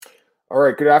All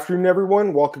right, good afternoon,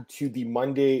 everyone. Welcome to the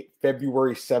Monday,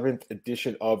 February 7th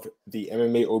edition of the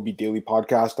MMAOB Daily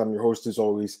Podcast. I'm your host, as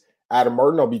always, Adam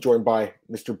Martin. I'll be joined by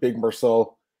Mr. Big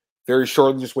Marcel very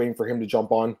shortly, just waiting for him to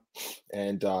jump on,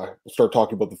 and we'll start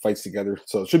talking about the fights together.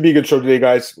 So it should be a good show today,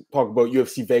 guys. We'll talk about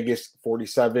UFC Vegas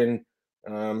 47.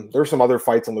 There are some other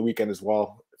fights on the weekend as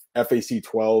well, FAC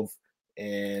 12,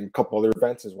 and a couple other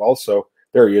events as well. So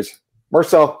there he is.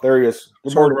 Marcel, there he is.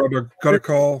 Good morning, brother. Got a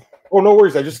call. Oh, no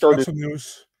worries. I just started. Some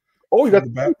news. Oh, you got the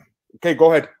bat. Okay,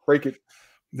 go ahead. Break it.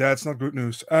 That's not good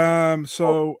news.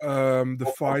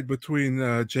 The fight between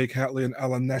Jake Hatley and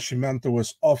Alan Nascimento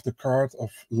was off the card of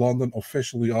London,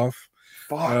 officially off.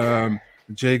 Fuck.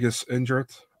 Jake is injured,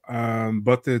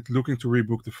 but they're looking to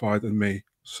rebook the fight in May.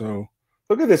 So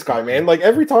look at this guy, man. Like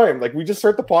every time, like we just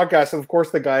start the podcast, and of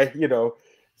course the guy,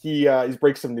 he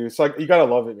breaks some news. So you gotta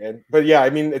love it, man. But yeah, I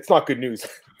mean, it's not good news.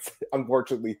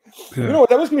 Unfortunately, yeah.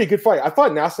 That was gonna be a good fight. I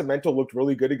thought Nascimento looked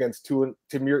really good against Timur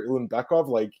Ilanbekov.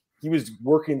 Like he was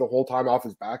working the whole time off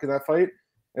his back in that fight,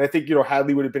 and I think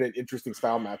Hadley would have been an interesting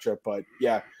style matchup. But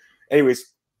yeah,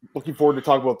 anyways, looking forward to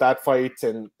talk about that fight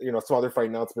and some other fight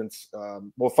announcements.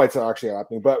 Fights are actually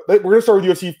happening, but we're gonna start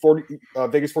with UFC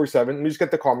Vegas 47. Let me just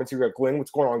get the comments here. We got Glenn. What's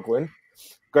going on, Glenn?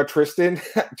 Got Tristan.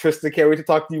 Tristan, can't wait to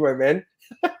talk to you, my man.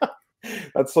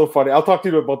 That's so funny. I'll talk to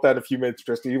you about that in a few minutes,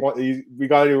 Tristan. We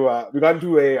got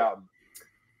into a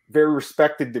very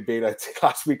respected debate, I'd say,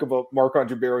 last week about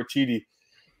Marc-Andre Barrow-Chidi.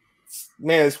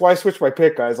 Man, that's why I switched my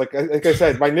pick, guys. Like I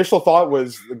said, my initial thought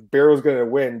was Barrow's going to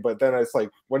win, but then it's like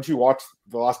once you watch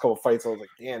the last couple of fights, I was like,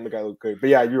 damn, the guy looked good. But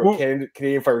yeah,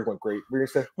 Canadian fighters went great. What were you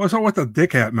going to say? What's up with the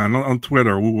dickhead man on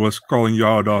Twitter who was calling you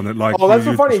out on it? Like, oh, that's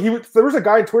so funny. There was a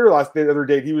guy on Twitter the other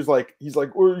day. He's like,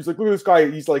 look at this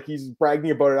guy. He's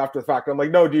bragging about it after the fact. I'm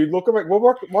like, no, dude, look at we'll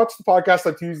watch the podcast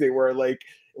on Tuesday where I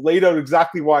laid out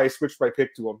exactly why I switched my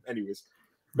pick to him. Anyways.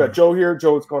 We got Joe here.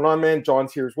 Joe, what's going on, man?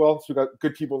 John's here as well. So we got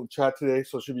good people in the chat today,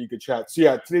 so it should be a good chat. So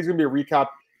yeah, today's gonna be a recap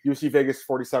UFC Vegas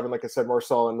 47, like I said,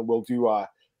 Marcel, and we'll do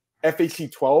FAC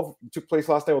 12. It took place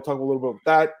last night. We'll talk a little bit about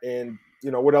that and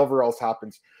whatever else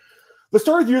happens. Let's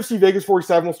start with UFC Vegas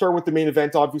 47. We'll start with the main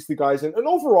event, obviously, guys. And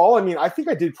overall, I mean, I think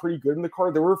I did pretty good in the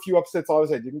card. There were a few upsets,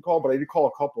 obviously, I didn't call, but I did call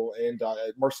a couple. And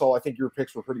Marcel, I think your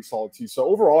picks were pretty solid too. So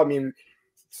overall, I mean,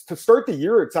 to start the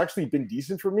year, it's actually been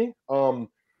decent for me.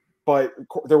 But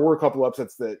there were a couple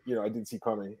upsets that I didn't see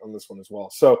coming on this one as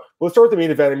well. So let's start with the main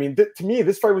event. I mean, to me,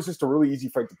 this fight was just a really easy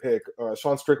fight to pick.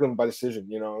 Sean Strickland by decision.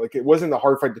 It wasn't a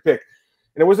hard fight to pick,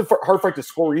 and it wasn't a hard fight to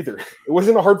score either. It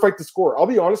wasn't a hard fight to score. I'll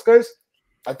be honest, guys.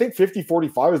 I think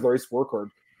 50-45 is the right scorecard.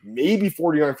 Maybe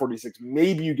 49-46.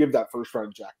 Maybe you give that first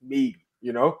round to Jack. Maybe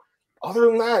Other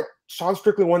than that, Sean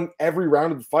Strickland won every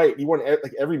round of the fight. He won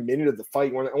every minute of the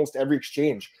fight. He won almost every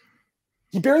exchange.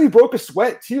 He barely broke a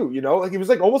sweat too, it was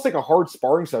almost like a hard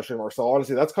sparring session, Marcel.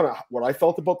 Honestly, that's kind of what I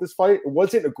felt about this fight. It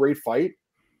wasn't a great fight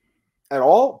at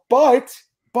all, but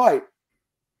I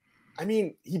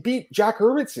mean, he beat Jack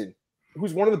Hermanson,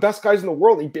 who's one of the best guys in the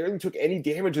world. He barely took any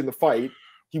damage in the fight.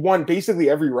 He won basically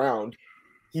every round.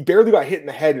 He barely got hit in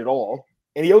the head at all,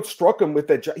 and he outstruck him with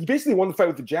that. He basically won the fight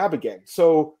with the jab again.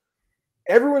 So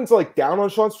everyone's down on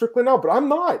Sean Strickland now, but I'm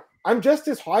not. I'm just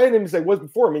as high on him as I was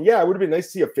before. I mean, yeah, it would have been nice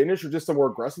to see a finish or just some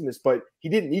more aggressiveness, but he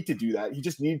didn't need to do that. He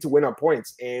just needed to win on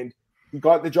points, and he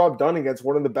got the job done against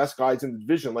one of the best guys in the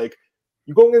division.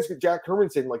 You go against Jack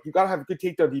Hermanson, you got to have good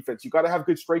takedown defense. You got to have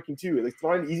good striking too. It's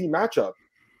not an easy matchup.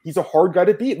 He's a hard guy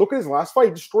to beat. Look at his last fight.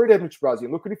 He destroyed Edmund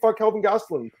Shabazian. Look when he fought Kelvin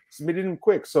Gastelum. Submitted him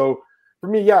quick. So for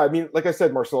me, yeah, I mean, like I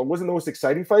said, Marcel, it wasn't the most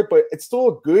exciting fight, but it's still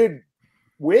a good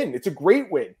win. It's a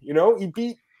great win. He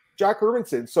beat Jack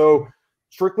Hermanson. So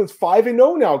Strickland's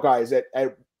 5-0 now, guys, at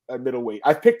middleweight.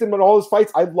 I've picked him in all his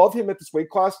fights. I love him at this weight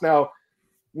class. Now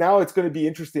it's going to be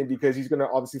interesting because he's going to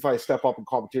obviously fight a step up in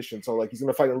competition. So, he's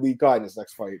going to fight an elite guy in his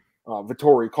next fight.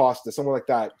 Vittori, Costa, someone like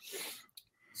that.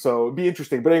 So, it'd be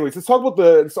interesting. But anyways, let's talk about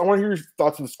I want to hear your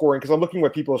thoughts on the scoring because I'm looking at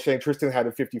what people are saying. Tristan had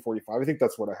a 50-45. I think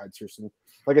that's what I had, Tristan.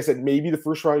 Like I said, maybe the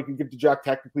first round you can give to Jack.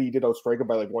 Technically, he did outstrike him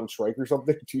by one strike or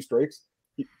something, 2 strikes.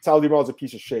 Sal Dimal is a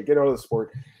piece of shit. Get out of the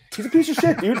sport. He's a piece of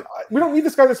shit, dude. We don't need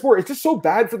this guy in the sport. It's just so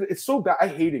bad it's so bad. I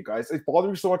hate it, guys. It bothers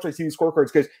me so much when I see these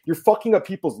scorecards because you're fucking up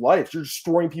people's lives. You're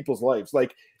destroying people's lives.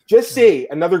 Just say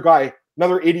another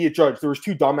idiot judge. There was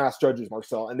 2 dumbass judges,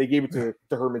 Marcel, and they gave it to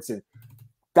Hermanson.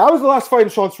 That was the last fight in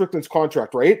Sean Strickland's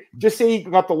contract, right? Just say he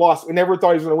got the loss and never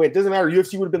thought he was going to win. It doesn't matter.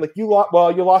 UFC would have been like, you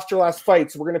lost your last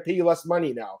fight, so we're going to pay you less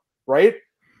money now, right?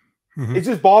 Mm-hmm. It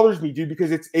just bothers me, dude,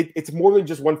 because it's more than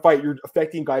just one fight. You're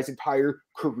affecting guys' entire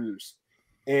careers.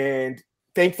 And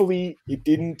thankfully, it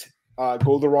didn't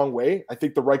go the wrong way. I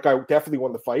think the right guy definitely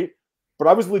won the fight. But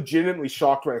I was legitimately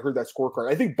shocked when I heard that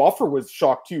scorecard. I think Buffer was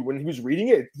shocked too. When he was reading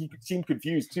it, he seemed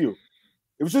confused too.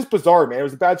 It was just bizarre, man. It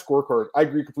was a bad scorecard. I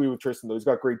agree completely with Tristan, though. He's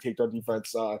got great takedown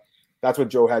defense. That's what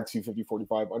Joe had,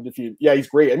 250-45, undefeated. Yeah, he's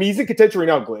great. I mean, he's in contention right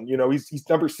now, Glenn. You know, he's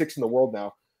number 6 in the world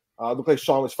now. Looked like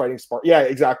Sean was fighting Spark. Yeah,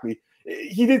 exactly.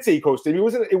 He did say he coasted.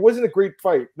 It wasn't a great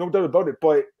fight, no doubt about it.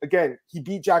 But again, he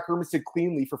beat Jack Hermanson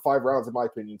cleanly for 5 rounds, in my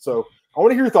opinion. So I want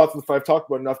to hear your thoughts on the fight. I've talked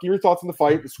about enough. Give your thoughts on the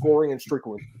fight, the scoring, and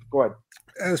Strickland. Go ahead.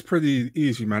 It's pretty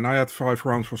easy, man. I had 5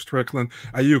 rounds for Strickland.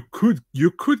 You could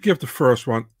give the first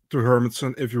one to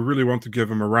Hermanson if you really want to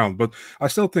give him a round, but I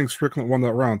still think Strickland won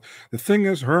that round. The thing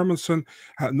is, Hermanson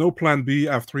had no plan B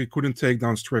after he couldn't take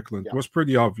down Strickland. It was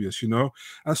pretty obvious, you know.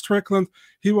 And Strickland,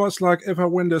 he was like, if I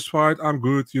win this fight, I'm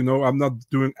good, you know. I'm not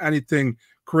doing anything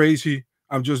crazy.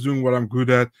 I'm just doing what I'm good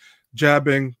at.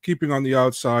 Jabbing, keeping on the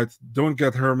outside. Don't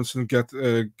get Hermanson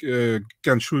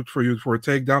can shoot for you for a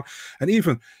takedown. And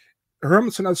even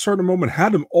Hermanson at a certain moment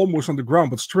had him almost on the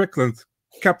ground, but Strickland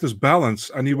kept his balance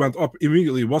and he went up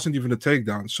immediately. It wasn't even a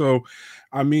takedown. So,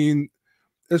 I mean,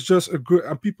 it's just a good.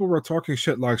 And people were talking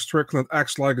shit like Strickland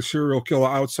acts like a serial killer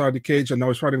outside the cage, and now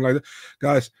he's fighting like that.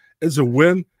 Guys, it's a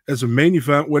win. It's a main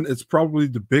event win. It's probably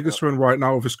the biggest win right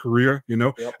now of his career, you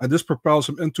know. And this propels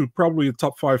him into probably a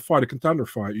top 5 fight, a contender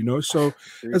fight, you know. So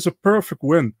it's a perfect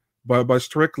win by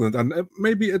Strickland, and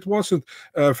maybe it wasn't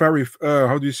very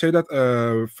how do you say that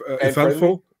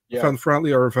eventful,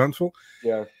 fan-friendly or eventful.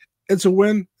 Yeah. It's a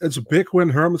win. It's a big win.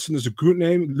 Hermanson is a good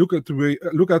name. Look at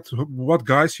what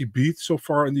guys he beat so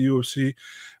far in the UFC,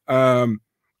 and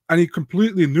he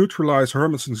completely neutralized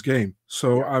Hermanson's game.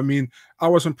 So I mean, I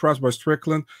was impressed by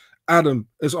Strickland. Adam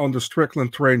is on the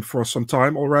Strickland train for some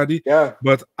time already. Yeah.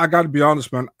 But I got to be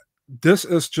honest, man. This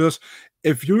is just,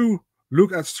 if you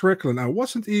look at Strickland, it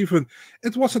wasn't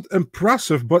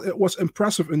impressive, but it was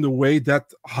impressive in the way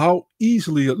that how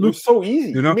easily it looked. It was so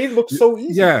easy. You know? It made it look so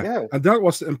easy. Yeah. And that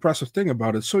was the impressive thing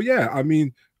about it. So yeah, I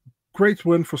mean, great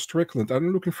win for Strickland.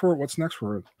 I'm looking forward what's next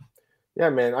for it. Yeah,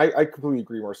 man, I completely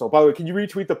agree, Marcel. By the way, can you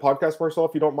retweet the podcast, Marcel,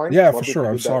 if you don't mind? Yeah, for sure.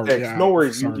 I'm sorry. Yeah, no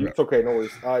worries. It's okay. No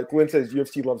worries. Glenn says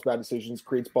UFC loves bad decisions,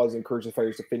 creates buzz, and encourages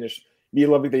fighters to finish. Me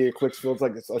loving they get clicks, feels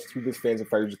like it's us two biggest fans of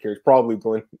fighters who cares. Probably,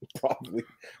 Glenn. Probably.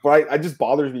 But I just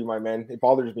bothers me, my man. It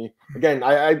bothers me. Again,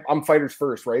 I'm fighters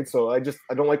first, right? So I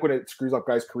don't like when it screws up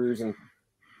guys' careers and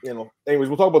you know. Anyways,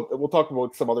 we'll talk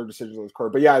about some other decisions on this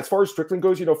card. But yeah, as far as Strickland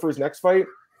goes, you know, for his next fight,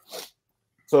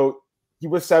 so he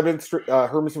was 7th.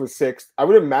 Hermanson was 6th. I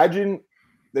would imagine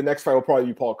the next fight will probably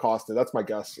be Paul Costa. That's my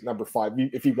guess. Number 5,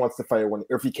 if he wants to fight or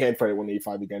if he can fight at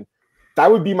 185 again. That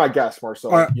would be my guess,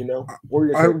 Marcel. You know,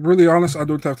 I'm really honest. I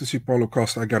don't have to see Paulo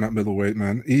Costa again at middleweight,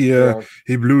 man. He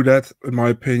blew that, in my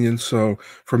opinion. So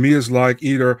for me, it's like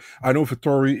either I know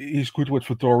Vettori. He's good with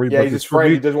Vettori. Yeah, but he's his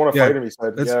friend. He doesn't want to fight him. He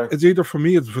said, it's either for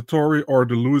me, it's Vettori or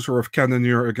the loser of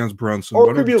Cannonier against Brunson.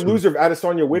 Or it could be a loser of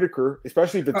Adesanya Whitaker,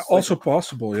 especially if it's also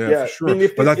possible. Yeah, for sure. I mean,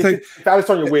 I think if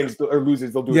Adesanya wins or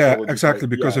loses, they'll do it. Exactly.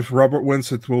 Because if Robert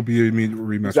wins, it will be a immediate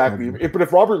rematch. Exactly. But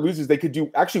if Robert loses, they could do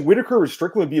actually Whitaker or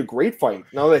Strickland would be a great fight.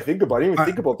 Now that I think about it, I didn't even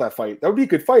think about that fight. That would be a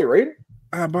good fight, right?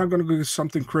 But I'm going to do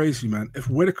something crazy, man. If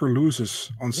Whitaker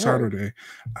loses on Saturday,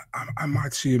 I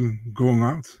might see him going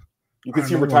out. You could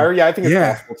see him retire? Yeah, I think it's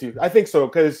possible too. I think so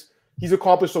because he's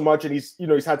accomplished so much and he's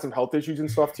had some health issues and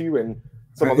stuff too and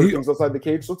some other things outside the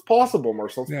cage. So it's possible,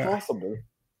 Marcel. It's possible.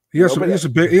 He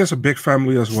has a big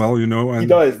family as well, you know. And he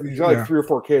does. He's got like 3 or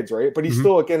 4 kids, right? But he's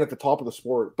still again at the top of the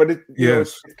sport. But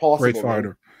it's possible. Great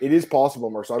fighter. Man. It is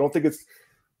possible, Marcel. I don't think it's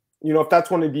if that's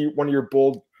going to be one of your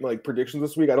bold like predictions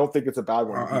this week, I don't think it's a bad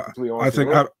one. To be completely honest. I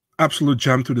think absolute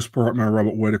gem to the sport, man.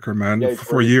 Robert Whitaker, man,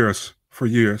 for years.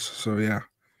 So yeah.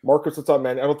 Marcus, what's up,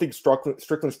 man? I don't think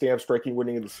Strickland stamp striking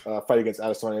winning this fight against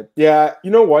Adesanya. Yeah, you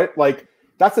know what? Like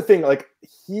that's the thing. Like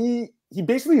he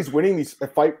basically is winning these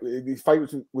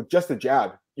fights with just the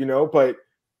jab, you know. But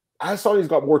Adesanya's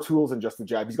got more tools than just the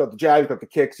jab. He's got the jab, he's got the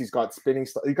kicks, he's got spinning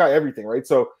stuff, he's got everything, right?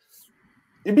 So.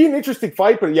 It'd be an interesting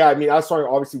fight, but yeah, I mean, Adesanya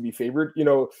obviously would be favored. You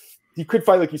know, he could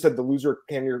fight, like you said, the loser,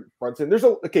 Cannonier Brunson.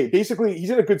 Basically, he's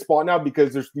in a good spot now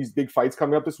because there's these big fights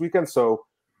coming up this weekend. So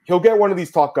he'll get one of these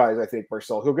top guys, I think,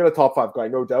 Marcel. He'll get a top 5 guy,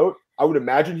 no doubt. I would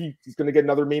imagine he's going to get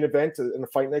another main event in the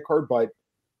fight night card. But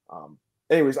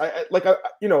anyways,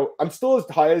 I'm still as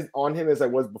high on him as I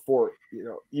was before, you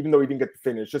know, even though he didn't get the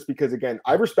finish, just because, again,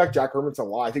 I respect Jack Hermanson a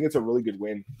lot. I think it's a really good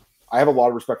win. I have a lot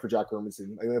of respect for Jack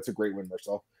Hermanson. I think that's a great win,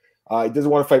 Marcel. He doesn't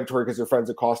want to fight Vettori because they're friends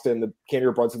at Costa and the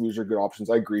Cannonier Brunson losers are good options.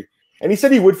 I agree. And he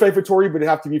said he would fight Vettori, but it'd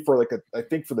have to be for I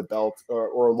think for the belt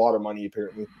or a lot of money,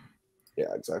 apparently.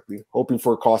 Yeah, exactly. Hoping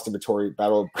for a Costa Vettori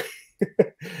battle.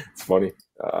 It's funny.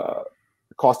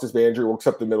 cost his manager will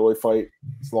accept the middleweight fight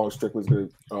as long as Strickland's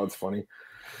good. Oh, it's funny.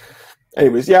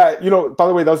 Anyways, yeah, by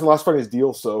the way, that was the last fight in his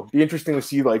deal, so be interesting to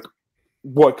see like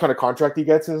what kind of contract he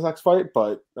gets in his next fight.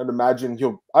 But I'd imagine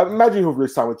he'll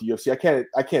re-sign with the UFC.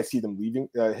 I can't see them leaving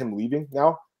him leaving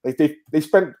now. Like they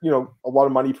spent a lot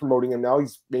of money promoting him now.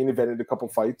 He's main evented a couple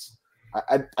fights.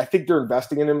 I think they're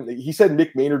investing in him. He said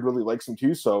Mick Maynard really likes him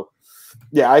too. So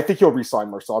yeah, I think he'll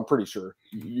re-sign Marcel. I'm pretty sure.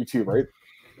 You too, right?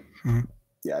 Mm-hmm.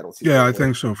 Yeah, I don't see. Yeah, I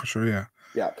think so for sure. Yeah.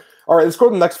 Yeah. All right, let's go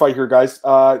to the next fight here, guys.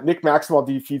 Nick Maximov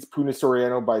defeats Puna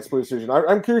Soriano by split decision.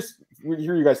 I'm curious to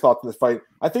hear you guys' thoughts on this fight.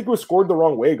 I think it was scored the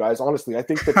wrong way, guys. Honestly, I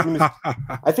think that Puna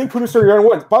Soriano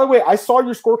won. By the way, I saw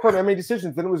your scorecard on MMA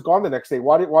decisions, then it was gone the next day.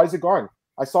 Why is it gone?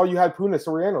 I saw you had Puna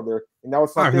Soriano there, and now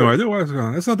it's not. I have there. no idea why it's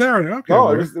gone. It's not there. Okay.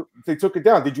 No, they took it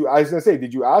down. Did you? I was gonna say,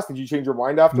 did you ask? Did you change your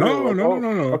mind after? No.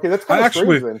 Okay, that's kind of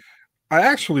strange then. I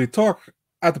actually talked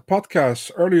at the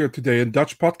podcast earlier today, in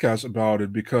Dutch podcast, about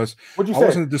it because What'd you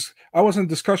say? I was in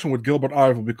discussion with Gilbert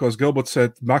Ivel because Gilbert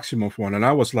said Maximov won, and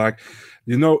I was like,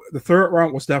 the third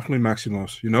round was definitely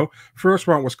Maximov's. First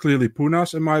round was clearly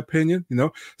Puna's, in my opinion.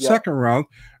 Second round,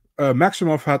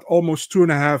 Maximov had almost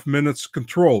 2.5 minutes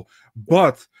control,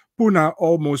 but Puna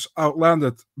almost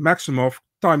outlanded Maximov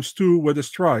 ×2 with his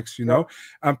strikes,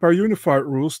 and per unified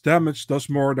rules, damage does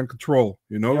more than control,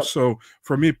 So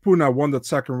for me, Puna won that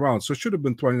second round. So it should have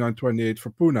been 29-28 for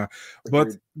Puna. But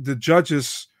the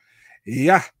judges,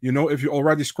 if you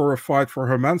already score a fight for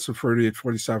Hermansson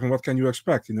 38-47, what can you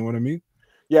expect? You know what I mean?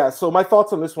 Yeah, so my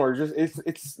thoughts on this one are just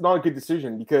it's not a good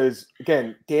decision because,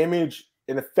 again, damage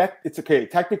and effect, it's okay.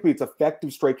 Technically, it's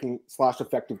effective striking /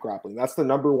 effective grappling. That's the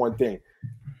number one thing.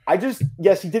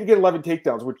 Yes, he did get 11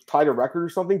 takedowns, which tied a record or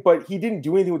something, but he didn't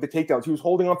do anything with the takedowns. He was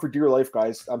holding on for dear life,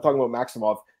 guys. I'm talking about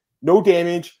Maximov. No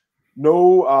damage,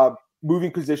 no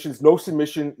moving positions, no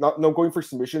submission, no going for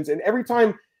submissions. And every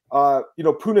time,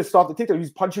 Puna stopped the takedown, he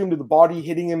was punching him to the body,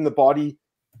 hitting him in the body.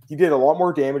 He did a lot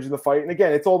more damage in the fight. And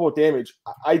again, it's all about damage.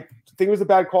 I think it was a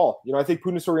bad call. I think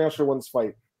Puna Soriano should have won this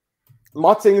fight. I'm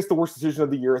not saying it's the worst decision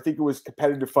of the year. I think it was a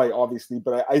competitive fight, obviously,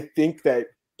 but I think that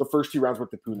the first 2 rounds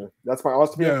went to Puna. That's my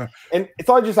honest opinion. Yeah. And it's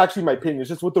not just actually my opinion. It's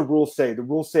just what the rules say. The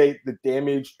rules say the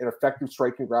damage and effective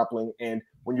striking grappling. And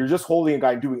when you're just holding a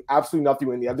guy and doing absolutely nothing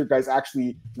when the other guy's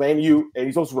actually landing you and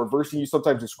he's also reversing you,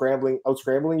 sometimes just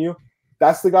out-scrambling you,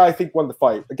 that's the guy I think won the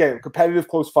fight. Again, competitive,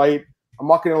 close fight. I'm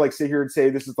not going to sit here and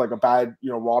say this is like a bad,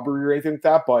 robbery or anything like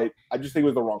that, but I just think it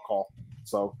was the wrong call.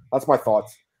 So that's my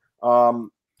thoughts.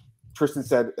 Tristan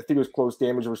said, I think it was close.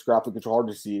 Damage or grappling control, hard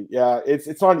to see. Yeah,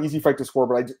 it's not an easy fight to score,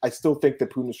 but I still think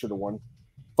that Puna should have won.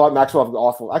 Thought Maxwell was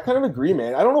awful. I kind of agree,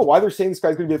 man. I don't know why they're saying this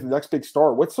guy's going to be the next big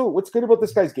star. What's good about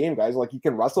this guy's game, guys? Like, he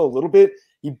can wrestle a little bit.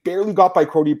 He barely got by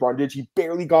Cody Brundage. He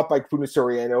barely got by Puna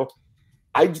Soriano.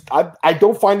 I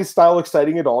don't find his style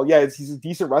exciting at all. Yeah, he's a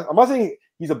decent wrestler. I'm not saying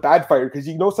he's a bad fighter because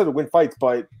he knows how to win fights,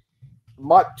 but I'm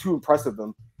not too impressed with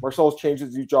him. Marcel's changed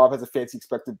his new job, has a fancy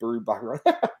expected brewery background.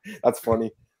 That's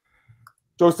funny.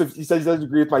 Joseph, he says he doesn't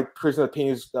agree with my personal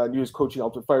opinion. News coaching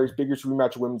Ultimate Fighters, biggest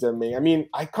rematch of women's MMA. I mean,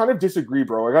 I kind of disagree,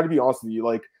 bro. I got to be honest with you.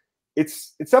 Like,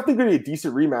 it's definitely going to be a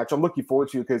decent rematch. I'm looking forward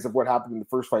to it because of what happened in the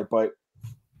first fight, but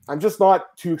I'm just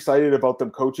not too excited about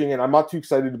them coaching, and I'm not too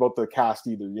excited about the cast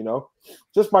either.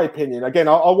 Just my opinion. Again,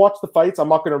 I'll watch the fights. I'm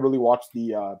not going to really watch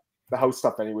the house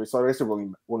stuff anyway, so I guess it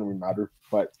really wouldn't really matter.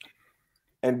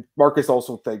 And Marcus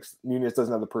also thinks Nunes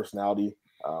doesn't have the personality.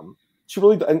 She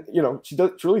really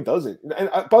doesn't. And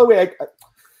by the way, I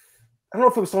don't know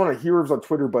if it was someone I hear was on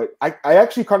Twitter, but I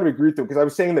actually kind of agree with them because I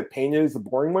was saying that Pena is the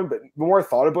boring one, but the more I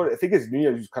thought about it, I think it's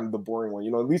Nunes who's kind of the boring one.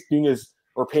 At least Nunes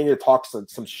or Pena talks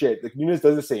some shit. Like, Nunes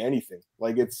doesn't say anything.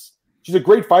 Like, she's a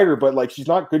great fighter, but like, she's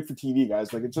not good for TV,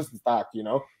 guys. Like, it's just the fact,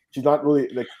 she's not really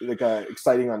like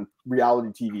exciting on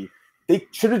reality TV. They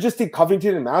should have just did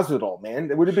Covington and Masvidal, man.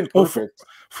 It would have been perfect.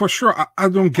 For sure. I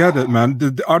don't get it, man.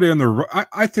 Are they in a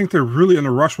I think they're really in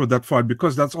a rush with that fight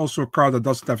because that's also a card that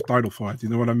doesn't have title fight. You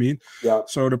know what I mean? Yeah.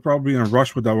 So they're probably in a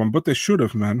rush with that one, but they should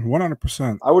have, man.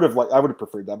 100%. I would have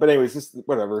preferred that. But anyways, just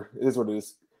whatever. It is what it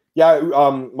is. Yeah,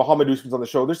 Muhammad Usman's on the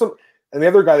show. And the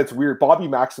other guy that's weird, Bobby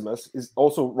Maximus, is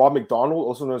also Rob McDonald,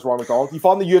 also known as Rob McDonald. He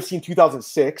fought in the UFC in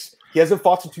 2006. He hasn't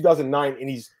fought since 2009, and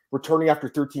he's returning after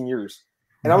 13 years.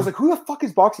 And I was like, who the fuck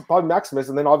is Bobby Maximus?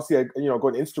 And then obviously I go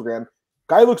on Instagram.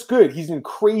 Guy looks good. He's in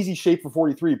crazy shape for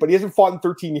 43, but he hasn't fought in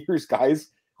 13 years,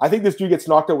 guys. I think this dude gets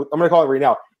knocked out with, I'm going to call it right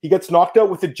now. He gets knocked out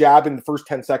with a jab in the first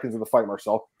 10 seconds of the fight,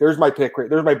 Marcel. There's my pick.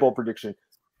 There's my bold prediction.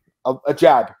 A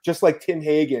jab, just like Tim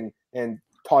Hague and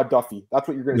Todd Duffy. That's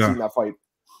what you're going to see in that fight.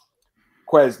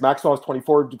 Quez, Maxwell is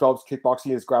 24, develops kickboxing,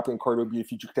 his grappling cardio would be a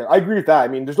future contender. I agree with that. I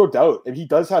mean, there's no doubt. If he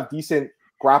does have decent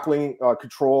grappling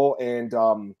control and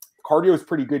cardio is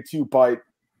pretty good too, but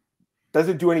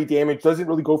doesn't do any damage. Doesn't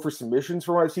really go for submissions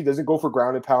from what I see. Doesn't go for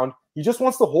ground and pound. He just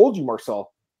wants to hold you,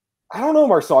 Marcel. I don't know,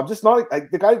 Marcel. I'm just not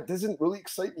the guy doesn't really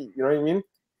excite me. You know what I mean?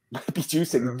 Might be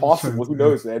juicing. Possible. Who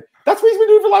knows, man? That's what he's been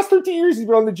doing for the last 13 years. He's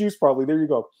been on the juice, probably. There you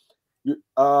go.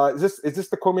 Is this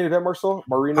the co-main event, Marcel?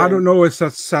 Marina? I don't know. It's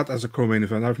that set as a co-main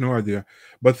event. I have no idea.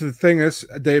 But the thing is,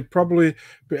 they probably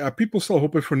people still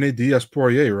hoping for Nate Diaz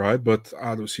Poirier, right? But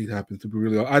I don't see it happen. To be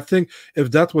really, I think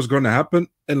if that was going to happen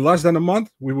in less than a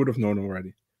month, we would have known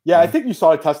already. Yeah, I think you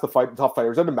saw it test the tough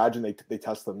fighters. I'd imagine they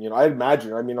test them. You know, I'd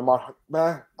imagine. I mean, I'm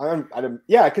not.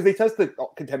 Yeah, because they test the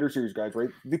contender series guys, right?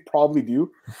 They probably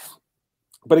do.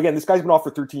 But again, this guy's been off for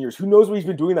 13 years. Who knows what he's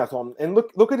been doing that long? And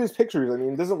look at his pictures. I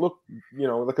mean, it doesn't look,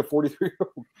 like a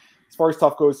 43-year-old. As far as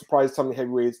tough goes, surprised some of the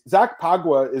heavyweights. Zach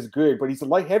Pagua is good, but he's a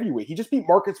light heavyweight. He just beat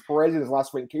Marcus Perez in his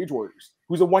last fight in Cage Warriors,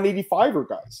 who's a 185er,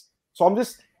 guys. So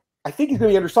I think he's going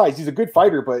to be undersized. He's a good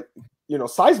fighter, but,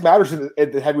 size matters in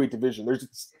the heavyweight division.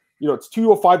 It's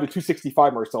 205 to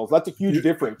 265, Marcel. That's a huge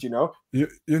difference,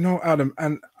 Adam,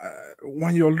 and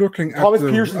when you're looking at Thomas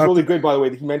Pearson's really good, by the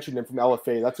way. He mentioned him from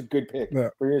LFA. That's a good pick. Yeah.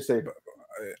 What are you going to say?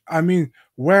 I mean,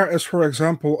 where is, for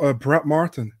example, Brett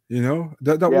Martin?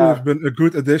 That would have been a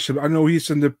good addition. I know he's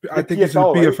in I think he's in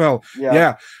the PFL. Right?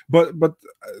 Yeah. But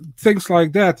things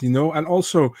like that, and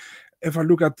also if I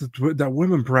look at that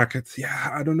women bracket,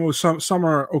 I don't know. Some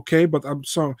are okay, but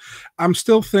I'm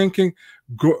still thinking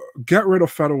get rid of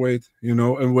featherweight,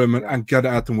 in women and get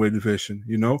an atomweight division,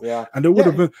 Yeah. And it would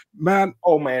have been, man.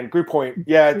 Oh man, good point.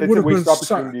 Yeah, that's a waste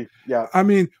opportunity. Yeah. I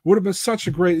mean, would have been such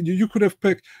a great. You could have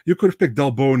picked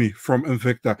Del Boni from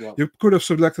Invicta. Yeah. You could have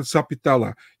selected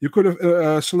Zapitella. You could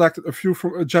have selected a few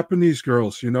from Japanese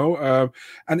girls,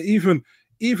 and even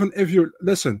if you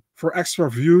listen for extra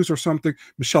views or something,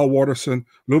 Michelle Watterson,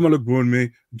 Loma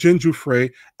Lugbunmi, Jinju Frey,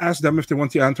 ask them if they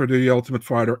want to enter the Ultimate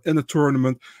Fighter in a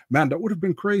tournament. Man, that would have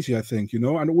been crazy, I think, and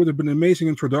it would have been an amazing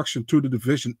introduction to the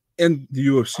division in the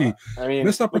UFC.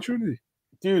 Missed opportunity.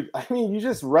 Dude, you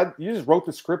just wrote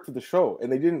the script for the show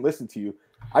and they didn't listen to you.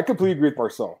 I completely agree with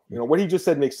Marcel. What he just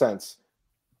said makes sense.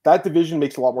 That division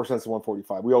makes a lot more sense than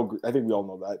 145. I think we all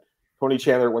know that. Tony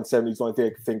Chandler at 170 is the only thing I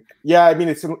can think. Yeah, I mean,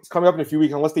 it's coming up in a few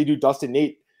weeks unless they do Dustin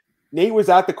Nate. Nate was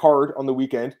at the card on the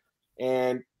weekend,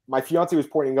 and my fiance was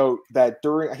pointing out that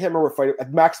during, I can't remember what fight, a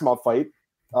Maximum fight,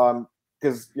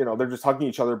 because, they're just hugging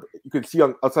each other. You could see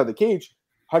outside the cage,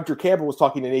 Hunter Campbell was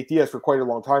talking to Nate Diaz for quite a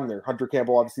long time there. Hunter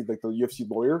Campbell, obviously, like the UFC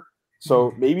lawyer.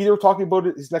 So maybe they were talking about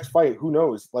his next fight. Who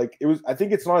knows? I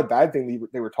think it's not a bad thing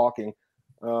they were talking.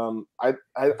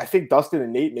 I think Dustin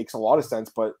and Nate makes a lot of sense,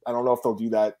 but I don't know if they'll do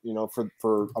that,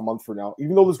 for a month from now.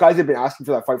 Even though those guys have been asking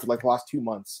for that fight for the last 2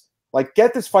 months.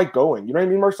 Get this fight going. You know what I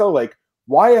mean, Marcel?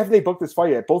 Why have they booked this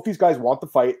fight yet? Both these guys want the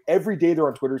fight. Every day they're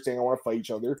on Twitter saying, I want to fight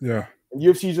each other. Yeah. And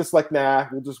UFC's just nah,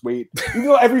 we'll just wait. Even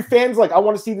though every fan's I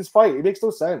want to see this fight. It makes no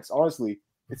sense, honestly.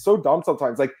 It's so dumb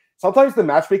sometimes. Sometimes the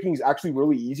matchmaking is actually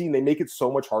really easy and they make it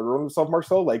so much harder on themselves,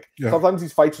 Marcel. Sometimes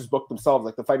these fights just book themselves.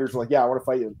 The fighters are I want to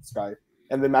fight this guy.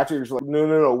 And the matchmakers are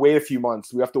no, wait a few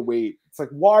months. We have to wait. It's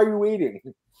why are you waiting?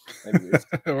 Anyways.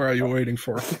 What are you waiting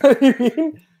for?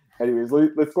 Anyways,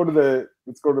 let's go to the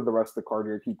rest of the card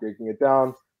here. Keep breaking it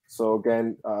down. So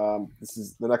again, this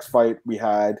is the next fight we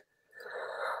had.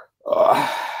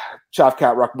 Shavkat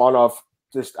Rakhmonov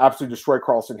just absolutely destroyed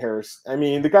Carlson Harris. I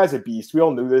mean, the guy's a beast. We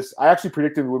all knew this. I actually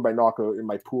predicted him to win by knockout in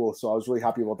my pool, so I was really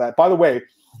happy about that. By the way,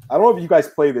 I don't know if you guys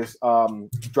play this.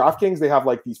 DraftKings, they have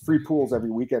these free pools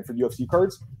every weekend for UFC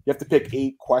cards. You have to pick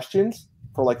 8 questions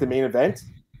for the main event.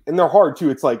 And they're hard too.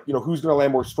 It's who's going to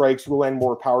land more strikes, who will land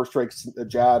more power strikes,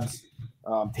 jabs,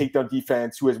 takedown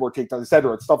defense, who has more takedowns,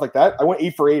 etc. Stuff like that. I went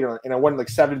 8 for 8 and I won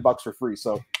 $7 for free.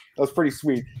 So that was pretty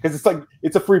sweet because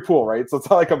it's a free pool, right? So it's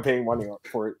not I'm paying money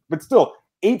for it. But still,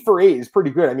 8 for 8 is pretty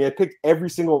good. I mean, I picked every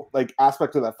single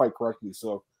aspect of that fight correctly.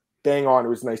 So bang on. It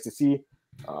was nice to see.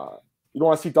 You don't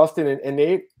want to see Dustin and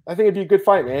Nate? I think it'd be a good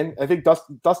fight, man. I think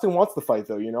Dustin wants the fight,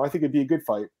 though. I think it'd be a good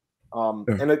fight.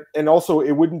 And also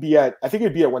it wouldn't be I think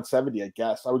it'd be at 170, I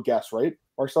guess. I would guess, right,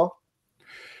 Marcel?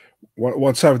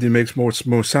 170 makes most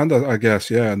sense, I guess.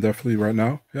 Yeah, and definitely right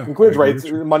now. Yeah. And Quinn's right.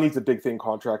 Money's a big thing,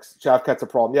 contracts. Shavkat's a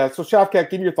problem. Yeah, so Shavkat,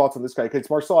 give me your thoughts on this guy. Because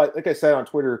Marcel, like I said on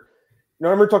Twitter,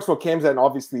 everyone talks about Kamzat, and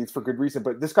obviously it's for good reason,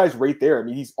 but this guy's right there. I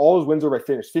mean, all his wins are by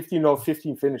finish. 15-0,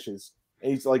 15 finishes.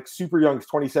 And he's super young. He's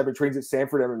 27, trains at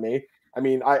Sanford MMA. I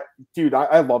mean, I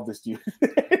love this dude.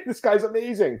 This guy's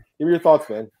amazing. Give me your thoughts,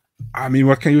 man. I mean,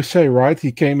 what can you say, right?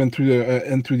 He came into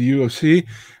the UFC,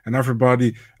 and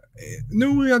everybody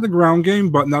knew he had the ground game,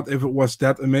 but not if it was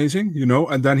that amazing, you know.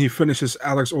 And then he finishes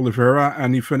Alex Oliveira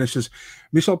and he finishes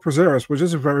Michel Prazeres, which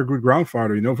is a very good ground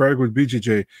fighter, you know, very good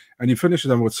BJJ, and he finishes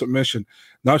them with submission.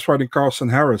 Now he's fighting Carlson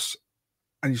Harris,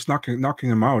 and he's knocking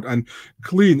him out, and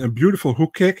clean, a beautiful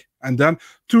hook kick, and then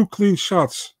 2 clean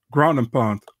shots, ground and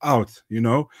pound, out. You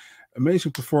know,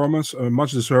 amazing performance,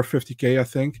 much deserved 50K, I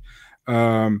think.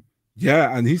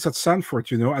 Yeah, and he's at Sanford,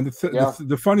 you know. And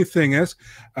the funny thing is,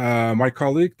 my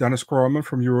colleague Dennis Corman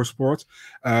from Eurosport,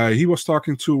 he was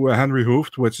talking to Henry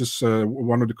Hooft, which is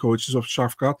one of the coaches of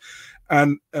Shafkat,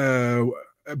 and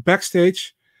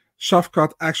backstage,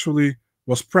 Shafkat actually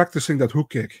was practicing that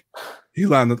hook kick he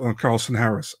landed on Carlson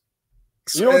Harris.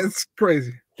 You know, it's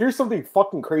crazy. Here's something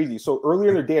fucking crazy. So earlier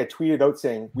in the day, I tweeted out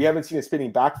saying we haven't seen a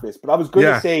spinning back fist, but I was going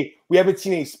to say we haven't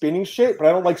seen any spinning shit. But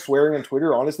I don't like swearing on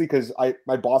Twitter, honestly, because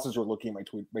my bosses are looking at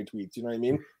my tweets. You know what I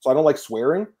mean? So I don't like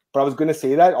swearing. But I was going to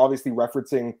say that, obviously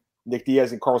referencing Nick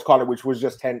Diaz and Carlos Condit, which was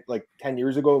just 10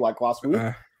 years ago, like last week.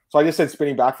 So I just said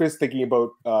spinning back fist, thinking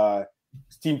about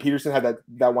Steve Peterson had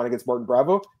that one against Martin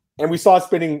Bravo. And we saw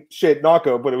spinning shit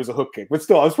knockout, but it was a hook kick. But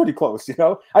still, I was pretty close, you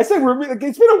know? I said,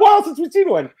 it's been a while since we've seen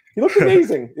one. He looked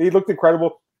amazing. He looked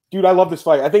incredible. Dude, I love this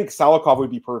fight. I think Salikov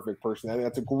would be perfect, personally. I think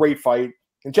that's a great fight.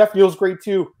 And Jeff Neal's great,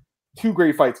 too. 2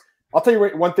 great fights. I'll tell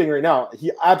you one thing right now.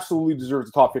 He absolutely deserves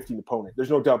a top 15 opponent.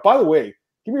 There's no doubt. By the way,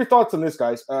 give me your thoughts on this,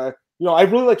 guys. You know, I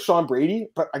really like Sean Brady,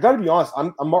 but I got to be honest.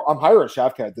 I'm higher on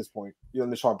Shafkat at this point than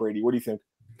the Sean Brady. What do you think?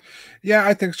 Yeah,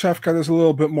 I think Shafkat is a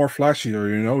little bit more flashier,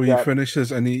 you know. He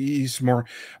finishes and he's more,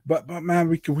 but man,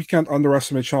 we can't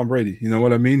underestimate Sean Brady. You know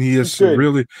what I mean? He is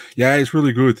really, he's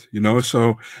really good. You know,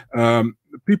 so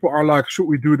people are like, should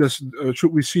we do this?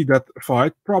 Should we see that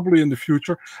fight? Probably in the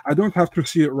future. I don't have to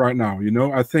see it right now. You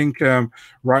know, I think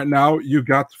right now you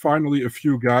got finally a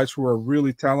few guys who are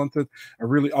really talented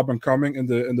and really up and coming in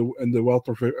the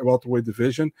welterweight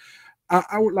division.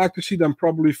 I would like to see them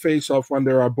probably face off when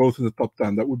they are both in the top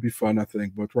 10. That would be fun, I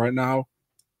think. But right now,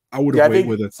 I would have waited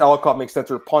with it. Salikov makes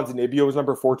sense. Or Ponzinibbio was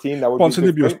number 14. That would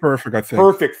Ponzinibbio is perfect, I think.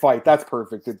 Perfect fight. That's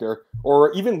perfect there.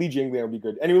 Or even Li Jingliang would be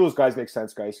good. Any of those guys make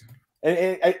sense, guys.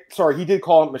 And sorry, he did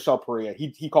call him Michel Pereira.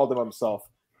 He called him himself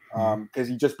because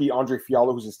he just beat Andre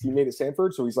Fiallo, who's his teammate at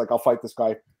Sanford. So he's like, I'll fight this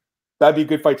guy. That'd be a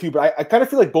good fight too. But I kind of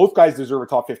feel like both guys deserve a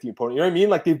top 15 opponent. You know what I mean?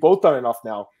 Like they've both done enough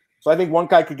now. So I think one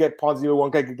guy could get Ponzio,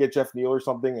 one guy could get Jeff Neal or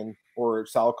something, or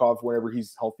Salikov whenever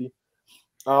he's healthy.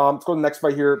 Let's go to the next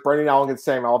fight here. Brendan Allen against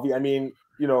Sam Alvey. I mean,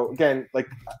 you know, again, like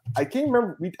I can't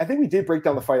remember. I think we did break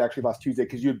down the fight actually last Tuesday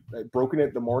because you had broken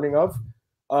it the morning of.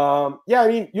 Yeah, I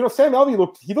mean, you know, Sam Alvey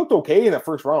looked okay in that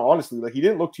first round. Honestly, like he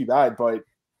didn't look too bad, but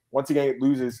once again, it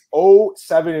loses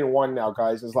 0-7-1 now,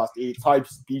 guys. His last 8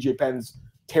 times. BJ Penn's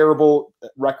terrible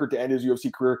record to end his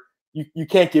UFC career. You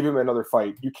can't give him another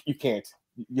fight. You can't.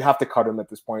 You have to cut him at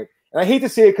this point. And I hate to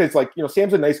say it because, like, you know,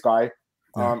 Sam's a nice guy.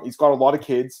 He's got a lot of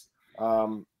kids.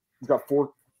 He's got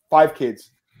 5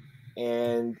 kids,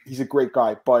 and he's a great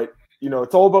guy. But, you know,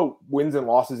 it's all about wins and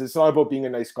losses. It's not about being a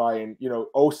nice guy. And, you know,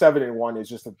 0-7-1 is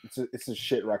just it's a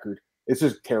shit record. It's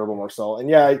just terrible, Marcel. And,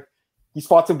 yeah, he's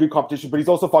fought some good competition, but he's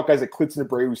also fought guys like Clitson and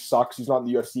Bray, who sucks. He's not in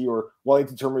the UFC, or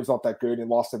Wellington Turner, who's not that good, and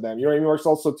lost to them. You know what I mean,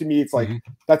 Marcel? So, to me, it's like,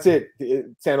 that's it.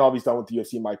 Sam Alvey's done with the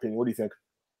UFC, in my opinion. What do you think?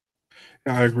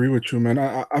 I agree with you, man.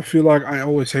 I feel like I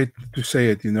always hate to say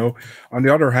it, you know. On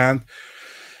the other hand,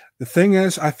 the thing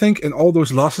is, I think in all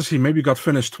those losses, he maybe got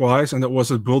finished twice, and it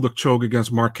was a bulldog choke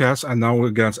against Marquez and now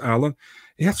against Allen.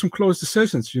 He had some close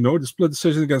decisions, you know, the split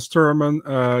decision against Thurman.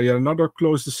 He had another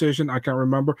close decision, I can't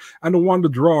remember, and the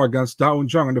draw against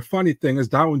Dao Jung. And the funny thing is,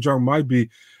 Dao Jung might be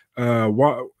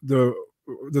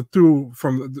the two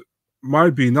from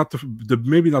might be not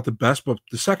maybe not the best, but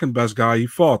the second best guy he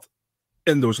fought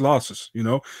in those losses, you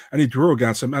know, and he drew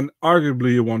against him, and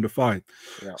arguably he won the fight.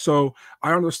 So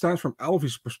I understand from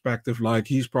Alvey's perspective, like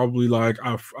he's probably like,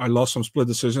 I lost some split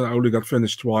decision, I only got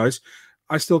finished twice,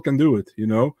 I still can do it, you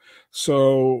know.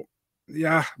 So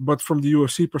yeah, but from the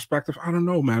UFC perspective, I don't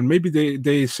know, man. Maybe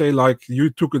they say like, you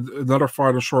took another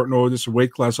fight on short notice, a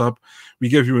weight class up, we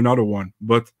give you another one.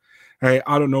 But hey,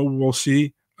 I don't know, we'll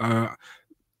see.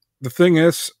 The thing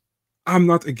is, I'm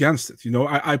not against it. You know,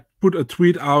 I put a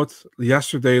tweet out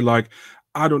yesterday like,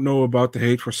 I don't know about the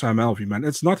hate for Sam Alvey, man.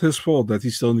 It's not his fault that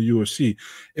he's still in the UFC.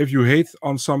 If you hate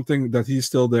on something that he's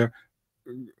still there,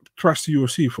 trust the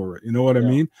UFC for it. You know what I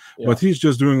mean? But he's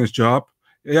just doing his job.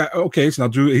 Yeah, okay, he's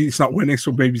not winning,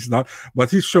 so maybe he's not.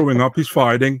 But he's showing up, he's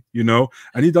fighting, you know,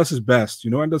 and he does his best, you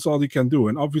know, and that's all he can do.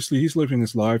 And obviously he's living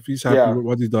his life. He's happy with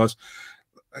what he does.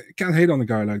 I can't hate on a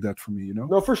guy like that for me, you know?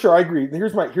 No, for sure. I agree.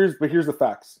 Here's the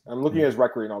facts. I'm looking at his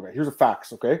record and all that. Here's the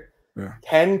facts, okay?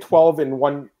 10, 12, and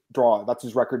 1 draw. That's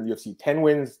his record in the UFC. 10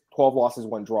 wins, 12 losses,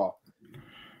 1 draw.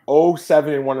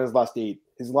 0-7-1 in his last 8.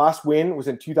 His last win was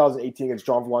in 2018 against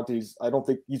John Volantes. I don't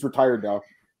think he's retired now.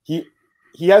 He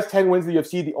has 10 wins in the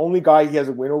UFC. The only guy he has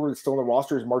a win over that's still on the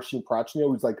roster is Marcin Prachnio,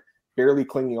 who's like barely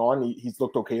clinging on. He's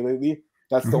looked okay lately.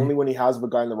 That's the only one he has of a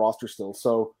guy in the roster still.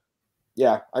 So,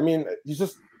 yeah, I mean, he's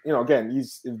just, again,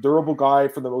 he's a durable guy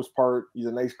for the most part. He's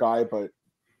a nice guy, but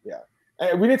yeah.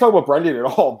 And we didn't talk about Brendan at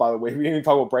all, by the way. We didn't even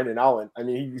talk about Brendan Allen. I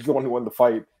mean, he's the one who won the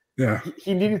fight. Yeah.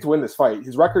 He needed to win this fight.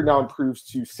 His record now improves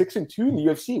to 6-2 in the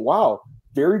UFC. Wow.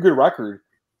 Very good record.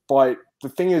 But the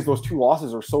thing is, those 2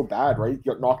 losses are so bad, right? He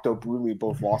got knocked out brutally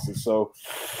both losses. So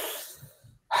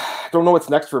I don't know what's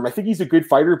next for him. I think he's a good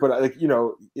fighter, but I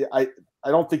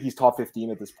don't think he's top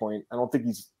 15 at this point. I don't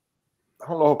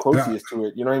know how close he is to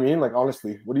it. You know what I mean? Like,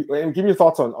 honestly, and give me your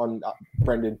thoughts on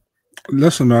Brendan.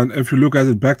 Listen, man, if you look at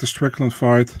it back, the Strickland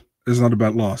fight is not a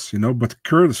bad loss, but the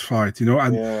Curtis fight, and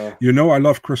I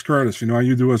love Chris Curtis, and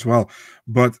you do as well,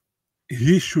 but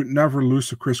he should never lose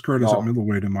to Chris Curtis at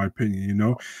middleweight, in my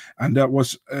opinion, and that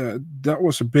was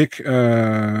a big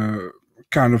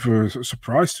kind of a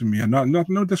surprise to me, and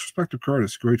no disrespect to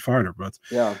Curtis, great fighter, but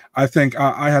yeah, I think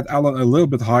I had Allen a little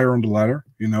bit higher on the ladder,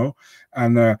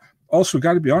 and also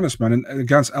got to be honest, man, and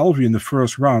against Alvey in the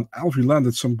first round, Alvey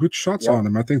landed some good shots on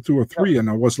him, I think 2 or 3, and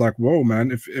I was like, whoa,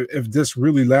 man, if this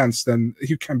really lands, then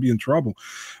he can be in trouble,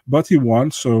 but he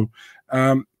won, so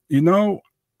I'd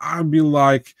be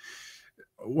like,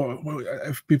 well,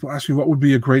 if people ask me what would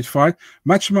be a great fight,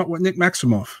 match him up with Nick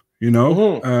Maximov,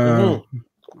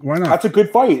 why not? That's a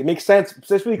good fight. It makes sense,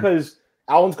 especially because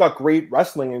Allen's got great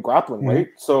wrestling and grappling, right?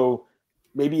 So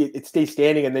maybe it stays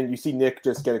standing, and then you see Nick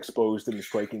just get exposed in the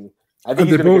striking. I think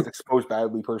he's going to get exposed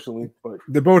badly, personally. But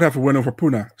they both have a win over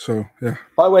Puna, so yeah.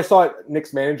 By the way, I saw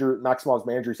Nick's manager, Maximov's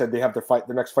manager, he said they have their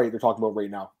next fight they're talking about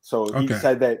right now. So he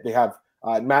said that they have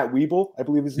Matt Wiebel, I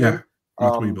believe is his name.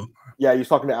 Matt Wiebel. Yeah, he was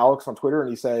talking to Alex on Twitter, and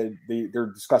he said they're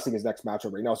discussing his next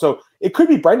matchup right now. So it could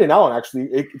be Brendan Allen, actually,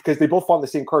 because they both fought in the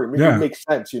same card. Maybe it makes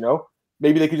sense,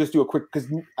 Maybe they could just do a quick, because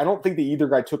I don't think the either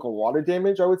guy took a lot of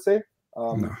damage, I would say.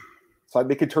 No. So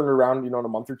they could turn it around, in a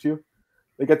month or two.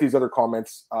 They get these other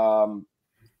comments.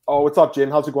 What's up,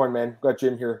 Jim? How's it going, man? Got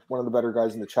Jim here, one of the better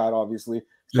guys in the chat, obviously.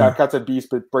 Shavkat's a beast,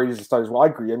 but Brady's a stud as well. I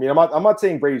agree. I mean, I'm not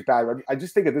saying Brady's bad. I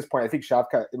just think at this point, I think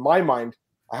Shavkat, in my mind,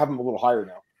 I have him a little higher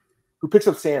now. Who picks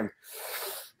up Sam?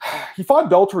 He fought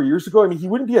Bellator years ago. I mean, he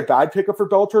wouldn't be a bad pickup for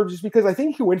Bellator just because I think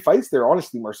he can win fights there,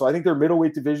 honestly, Marcel. I think their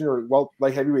middleweight division or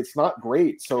light heavyweight's not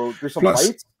great. So there's some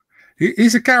fights.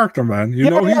 He's a character, man.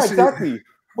 Exactly.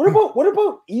 What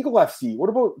about Eagle FC? What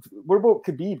about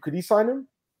Khabib? Could he sign him?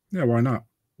 Yeah, why not?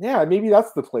 Yeah, maybe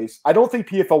that's the place. I don't think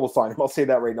PFL will sign him. I'll say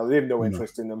that right now. They have no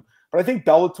interest in him. But I think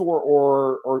Bellator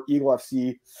or Eagle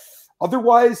FC.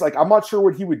 Otherwise, I'm not sure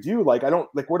what he would do. I don't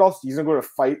what else? He's gonna go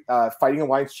to Fighting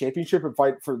Alliance Championship and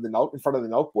fight for the Nelk in front of the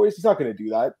Nelk boys. He's not gonna do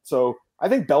that. So I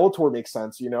think Bellator makes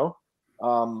sense,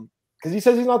 because he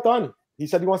says he's not done. He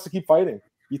said he wants to keep fighting.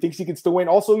 He thinks he can still win.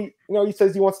 Also, he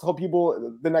says he wants to help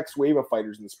people, the next wave of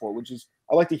fighters in the sport, which is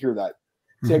I like to hear that.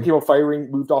 Sam came out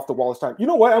firing, moved off the wall this time. You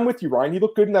know what? I'm with you, Ryan. He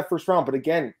looked good in that first round, but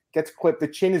again, gets clipped. The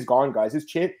chin is gone, guys. His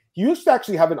chin. He used to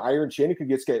actually have an iron chin. He could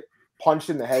just get punched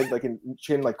in the head, in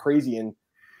chin like crazy, and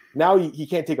now he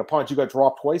can't take a punch. He got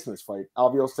dropped twice in this fight.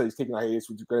 Albiel said he's taking a hiatus,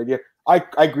 which is a good idea. I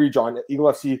agree, John. Eagle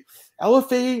FC,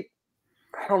 LFA.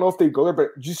 I don't know if they go there,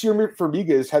 but did you see Formiga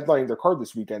is headlining their card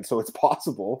this weekend, so it's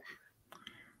possible.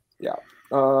 Yeah.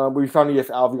 We found if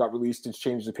Alvey got released, it's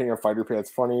changed his opinion on fighter pay.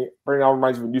 That's funny. Right now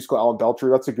reminds me of a new school, Alan Belcher.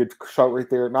 That's a good shot right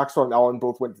there. Maxwell and Allen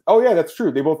both went. Oh yeah, that's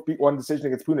true. They both beat one decision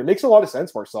against Puna. It makes a lot of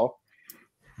sense, Marcel.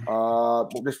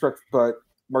 Respect, but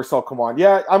Marcel, come on.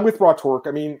 Yeah, I'm with Raw Torque.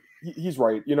 I mean, he's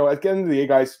right. At the end of the day,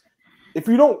 guys, if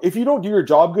you don't do your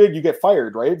job good, you get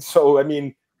fired, right? So I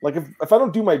mean, if I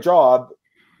don't do my job,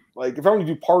 if I only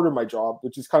do part of my job,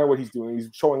 which is kind of what he's doing, he's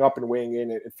showing up and weighing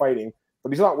in and fighting,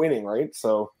 but he's not winning, right?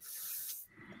 So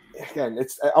again,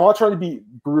 I'm not trying to be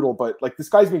brutal, but this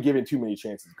guy's been given too many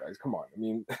chances, guys. Come on. I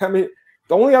mean,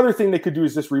 the only other thing they could do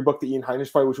is just rebook the Ian Heinisch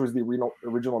fight, which was the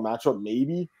original matchup.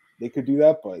 Maybe they could do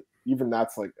that, but even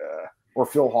that's or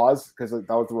Phil Hawes, because that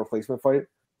was the replacement fight.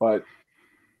 But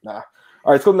nah. All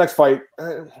right, let's go to the next fight.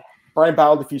 Brian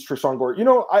Battle defeats Tristan Gore.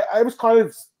 I was kind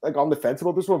of on the fence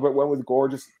about this one, but went with Gore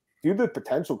just due to the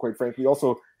potential, quite frankly.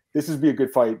 Also, this would be a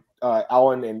good fight.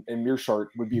 Allen and Mearshart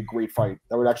would be a great fight.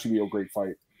 That would actually be a great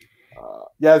fight.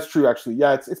 Yeah, it's true, actually.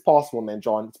 Yeah, it's possible, man,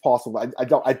 John. It's possible.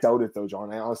 I doubt it, though,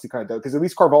 John. I honestly kind of doubt it, because at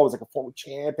least Carvalho was a former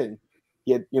champ, and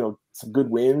he had, you know, some good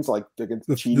wins like against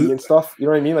Cheaty and stuff. You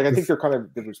know what I mean? Like I think they're kind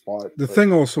of different spot. The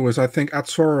thing also is, I think Ed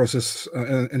Soros is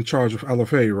in charge of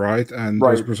LFA, right? And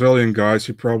those Brazilian guys,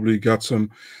 he probably got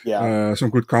some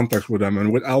good contacts with them.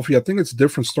 And with Alfie, I think it's a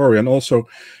different story. And also,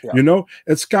 you know,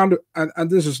 it's kind of, and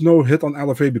this is no hit on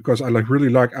LFA because I really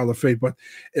like LFA, but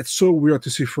it's so weird to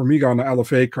see Formiga on the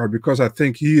LFA card because I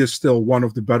think he is still one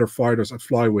of the better fighters at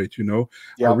flyweight. You know,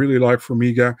 I really like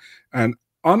Formiga, and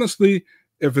honestly,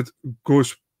 if it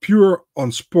goes pure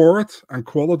on sport and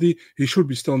quality, he should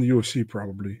be still in the UFC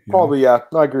probably. Probably, yeah.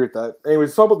 No, I agree with that. Anyways,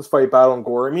 let's talk about this fight, Battle and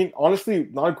Gore. I mean, honestly,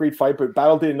 not a great fight, but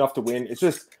Battle did enough to win. It's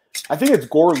just, I think it's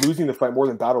Gore losing the fight more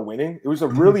than Battle winning. It was a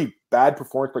really bad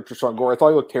performance by Tristan Gore. I thought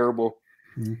he looked terrible,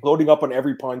 loading up on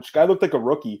every punch. Guy looked like a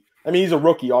rookie. I mean, he's a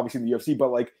rookie, obviously, in the UFC, but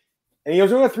like, and he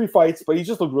was only 3 fights, but he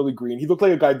just looked really green. He looked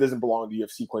like a guy that doesn't belong in the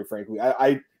UFC, quite frankly.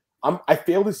 I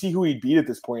fail to see who he'd beat at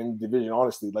this point in the division,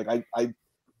 honestly. Like,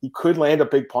 he could land a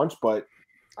big punch, but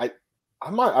I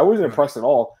wasn't impressed at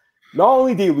all. Not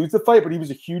only did he lose the fight, but he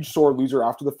was a huge sore loser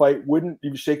after the fight. Wouldn't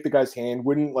even shake the guy's hand.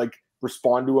 Wouldn't like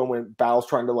respond to him when Battle's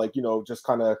trying to like, you know, just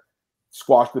kind of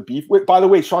squash the beef. By the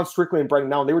way, Sean Strickland and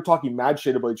Brendan Allen, they were talking mad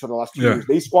shit about each other the last 2 years.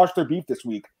 They squashed their beef this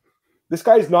week. This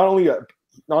guy is not only a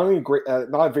great,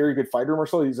 not a very good fighter,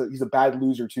 Marcel. He's a bad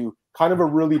loser too. Kind of a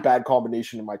really bad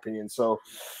combination in my opinion. So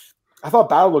I thought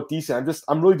Battle looked decent.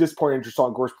 I'm really disappointed in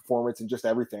Tristan Gore's performance and just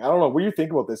everything. I don't know. What do you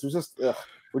think about this? It was just,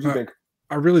 what do you think?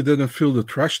 I really didn't feel the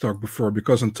trash talk before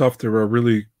because in Tough they were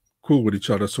really cool with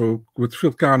each other. So it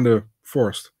felt kind of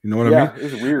forced. You know what I mean? Yeah,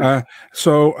 it was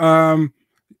weird.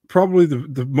 Probably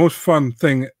the most fun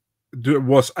thing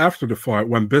was after the fight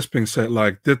when Bisping said,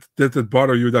 like, did it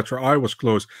bother you that your eye was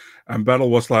closed? And Battle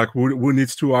was like, who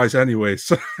needs 2 eyes anyway?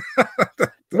 So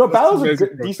you know, Battle's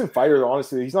a decent fighter,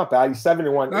 honestly. He's not bad. He's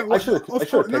 7-1. I should have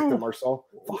picked him, Marcel.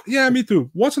 Yeah, me too.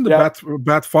 Wasn't a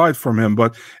bad fight from him,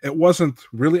 but it wasn't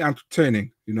really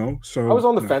entertaining, you know. So I was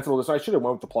on the fence about this. I should have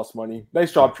went with the plus money.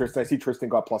 Nice job, Tristan. I see Tristan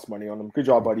got plus money on him. Good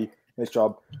job, buddy. Nice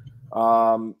job.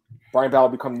 Brian Battle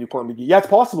become the new Court McGee. Yeah, it's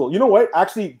possible. You know what?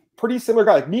 Actually, pretty similar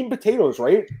guy. Like meat and potatoes,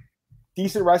 right?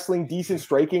 Decent wrestling, decent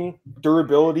striking,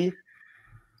 durability.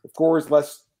 Of course,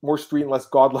 more street and less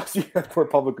godless for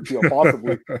public appeal,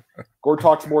 possibly. Gore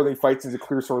talks more than he fights. He's a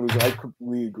clear sore loser. I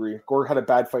completely agree. Gore had a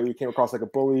bad fight. He came across like a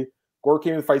bully. Gore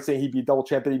came to the fight saying he'd be a double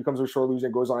champion. He becomes a sore loser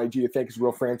and goes on IG to thank his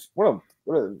real fans. What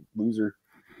a loser.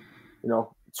 You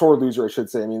know, sore loser, I should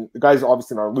say. I mean, the guy's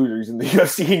obviously not a loser. He's in the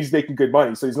UFC. He's making good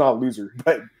money, so he's not a loser.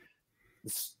 But,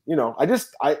 you know, this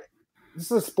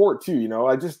is a sport too, you know.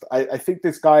 I think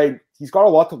this guy, he's got a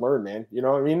lot to learn, man. You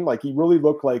know what I mean? Like, he really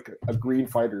looked like a green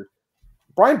fighter.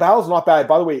 Brian Battle's not bad.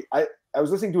 By the way, I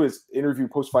was listening to his interview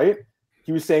post-fight.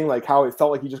 He was saying, like, how it felt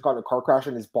like he just got in a car crash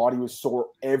and his body was sore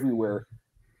everywhere.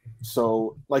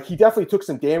 So, like, he definitely took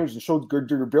some damage and showed good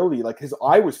durability. Like, his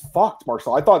eye was fucked,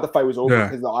 Marcel. I thought the fight was over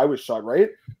because the eye was shut, right?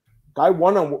 Guy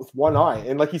won with one eye.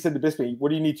 And like he said to Bisping, what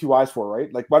do you need 2 eyes for,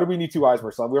 right? Like, why do we need 2 eyes,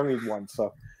 Marcel? We only need 1.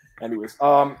 So, anyways.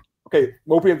 Okay,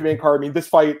 moving up the main card. I mean, this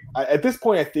fight, at this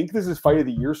point, I think this is fight of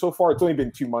the year so far. It's only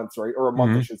been 2 months, right? Or a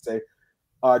month, I should say.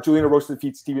 Juliana Rosa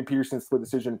defeats Steven Peterson split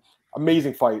decision.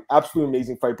 Amazing fight. Absolutely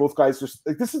amazing fight. Both guys just,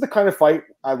 like, this is the kind of fight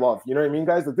I love. You know what I mean,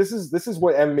 guys? Like, this is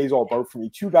what MMA is all about for me.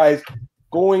 2 guys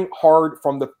going hard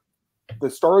from the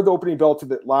start of the opening bell to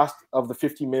the last of the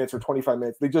 15 minutes or 25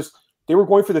 minutes. They were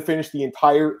going for the finish the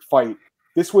entire fight.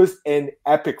 This was an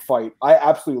epic fight. I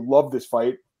absolutely love this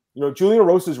fight. You know, Julian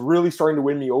Rosa is really starting to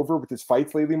win me over with his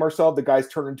fights lately, Marcel. The guy's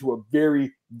turned into a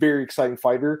very, very exciting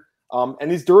fighter.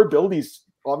 And his durability's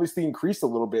obviously increased a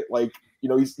little bit. Like, you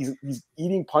know, he's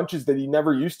eating punches that he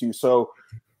never used to. So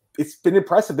it's been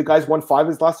impressive. The guy's won 5 of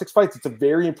his last 6 fights. It's a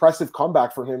very impressive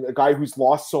comeback for him, a guy who's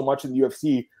lost so much in the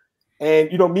UFC.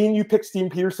 And, you know, me and you picked Steven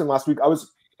Peterson last week.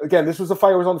 This was a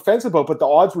fight I was on the fence about, but the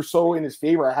odds were so in his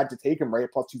favor, I had to take him, right,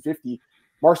 at plus 250.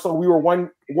 Marcel, we were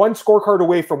one scorecard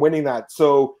away from winning that.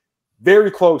 So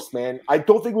very close, man. I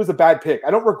don't think it was a bad pick.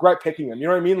 I don't regret picking him. You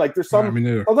know what I mean? Like, there's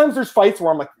sometimes there's fights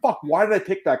where I'm like, fuck, why did I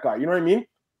pick that guy? You know what I mean?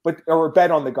 Or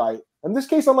bet on the guy. In this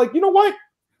case, I'm like, you know what?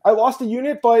 I lost a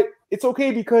unit, but it's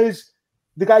okay because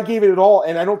the guy gave it all,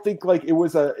 and I don't think like it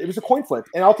was a coin flip.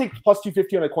 And I'll take plus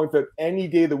 250 on a coin flip any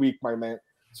day of the week, my man.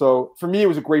 So for me, it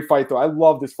was a great fight, though. I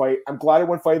love this fight. I'm glad it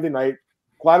won fight of the night.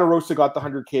 Glad Rosa got the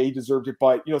 100K. He deserved it.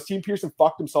 But, you know, Steven Pearson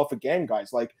fucked himself again,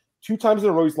 guys. Like, 2 times in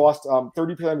a row, he's lost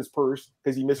 30% of his purse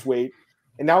because he missed weight.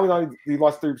 And now he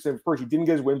lost 30% of his purse. He didn't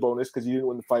get his win bonus because he didn't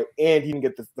win the fight, and he didn't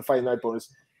get the fight night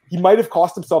bonus. He might have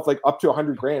cost himself like up to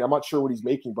 100 grand. I'm not sure what he's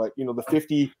making, but, you know, the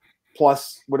 50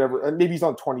 plus whatever, and maybe he's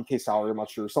on 20K salary. I'm not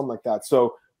sure, something like that.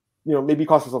 So you know, maybe he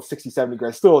cost himself 60, 70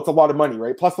 grand. Still, it's a lot of money,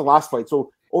 right? Plus the last fight.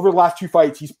 So over the last 2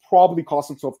 fights, he's probably cost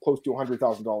himself close to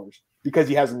 $100,000 because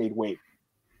he hasn't made weight.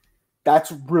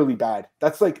 That's really bad.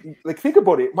 That's like think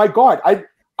about it. My God,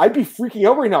 I'd be freaking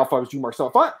out right now if I was Drew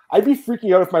Marcel. I'd be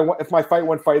freaking out if my fight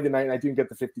won fight of the night and I didn't get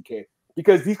the 50K,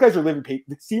 because these guys are living.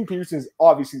 Steven Peterson is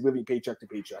obviously living paycheck to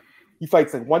paycheck. He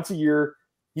fights like once a year.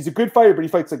 He's a good fighter, but he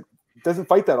fights like doesn't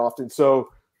fight that often. So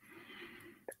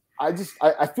I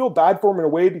feel bad for him in a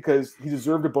way because he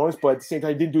deserved a bonus, but at the same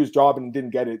time he didn't do his job and didn't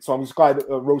get it. So I'm just glad that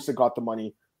Rosa got the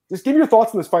money. Just give me your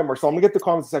thoughts on this fight, Marcel. I'm gonna get the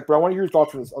comments in a sec, but I want to hear your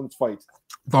thoughts on this fight.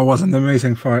 That was an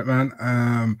amazing fight,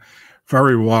 man.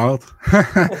 Very wild.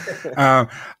 I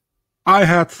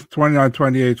had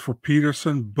 29-28 for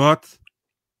Peterson, but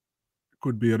it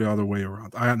could be the other way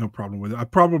around. I had no problem with it.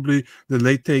 The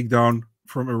late takedown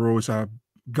from Erosa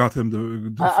got him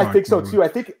the I think so too. I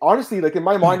think honestly, like in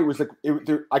my mind, it was like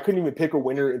I couldn't even pick a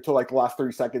winner until like the last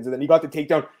 30 seconds, and then he got the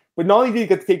takedown. But not only did he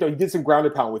get the takedown, he did some ground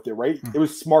and pound with it, right? It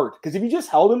was smart, because if he just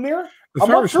held him there, I'm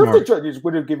not sure if the judges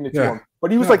would have given it to him.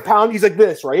 But he was like pound. He's like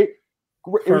this, right?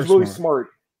 It was really smart.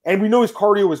 And we know his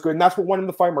cardio was good, and that's what won him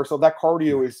the fight, Marcel. That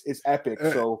cardio is epic.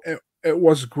 So it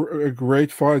was a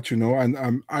great fight, you know.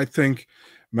 And I think,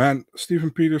 man,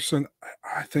 Steven Peterson,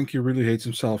 I think he really hates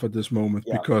himself at this moment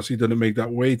because he didn't make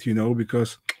that weight, you know.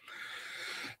 Because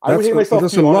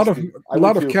that's a lot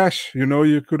of cash, you know,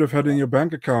 you could have had in your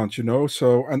bank account, you know.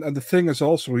 So and the thing is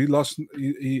also he lost.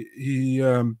 He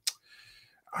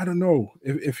I don't know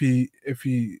if he.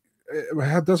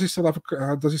 Does he still have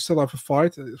a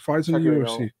fight? Fights in the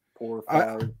UFC?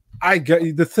 I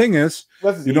get the thing is,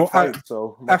 you know,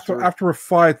 after a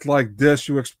fight like this,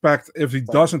 you expect if he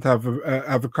doesn't have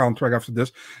a contract after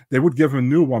this, they would give him a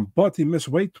new one. But he missed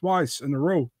weight twice in a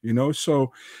row, you know.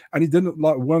 So, and he didn't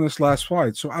win his last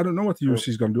fight. So I don't know what the UFC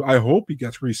is going to do. I hope he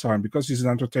gets re-signed because he's an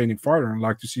entertaining fighter and I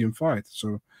like to see him fight.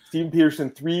 So Steven Peterson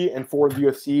 3-4 in the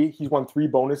UFC. He's won 3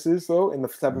 bonuses though in the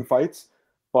 7 fights.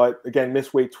 But again,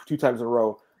 missed weight 2 times in a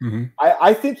row. Mm-hmm.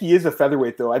 I think he is a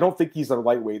featherweight, though. I don't think he's a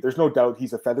lightweight. There's no doubt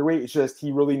he's a featherweight. It's just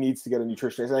he really needs to get a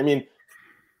nutritionist. I mean,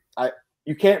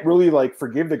 you can't really like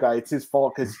forgive the guy. It's his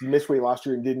fault because he missed weight last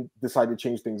year and didn't decide to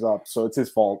change things up. So it's his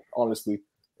fault, honestly.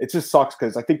 It just sucks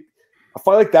because I think a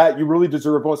fight like that, you really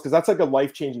deserve a bonus because that's like a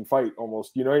life-changing fight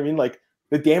almost. You know what I mean? Like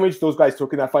the damage those guys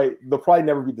took in that fight, they'll probably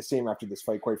never be the same after this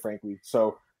fight, quite frankly.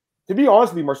 So to be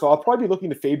honest with you, Marcel, I'll probably be looking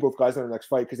to fade both guys in their next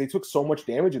fight because they took so much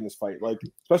damage in this fight. Like,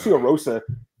 especially Erosa.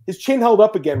 His chin held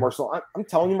up again, Marcel. I'm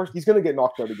telling you, Marcel, he's going to get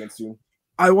knocked out again soon.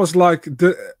 I was like,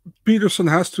 Peterson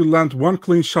has to land 1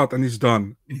 clean shot and he's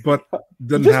done. But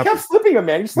didn't he just kept slipping him,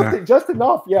 man. He slipped it just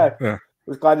enough. Yeah. I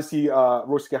was glad to see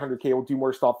Rosa get 100K. We'll do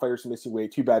more stop fighters missing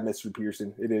weight. Too bad, Mr.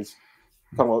 Peterson. It is.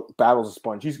 Talking about battles a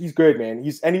sponge. He's good, man.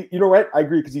 You know what? I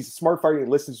agree because he's a smart fighter and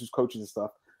he listens to his coaches and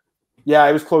stuff. Yeah,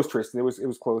 it was close, Tristan. It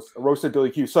was close. Rosa,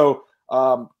 Billy Q. So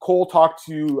Cole talked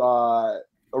to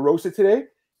Rosa today,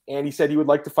 and he said he would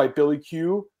like to fight Billy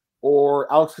Q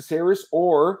or Alex Caceres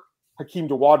or Hakeem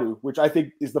Dawodu, which I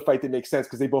think is the fight that makes sense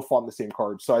because they both fought in the same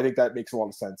card. So I think that makes a lot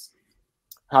of sense.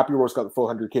 Happy Rosa got the full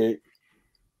 100K.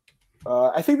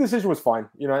 I think the decision was fine,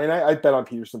 you know, and I bet on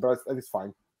Peterson, but I think it's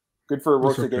fine. Good for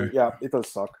Rosa again. Yeah, it does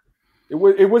suck.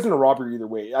 It wasn't a robbery either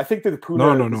way. I think that the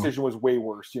Puna decision was way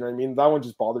worse. You know what I mean? That one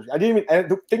just bothers me.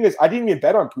 The thing is, I didn't even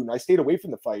bet on Puna. I stayed away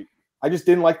from the fight. I just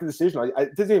didn't like the decision.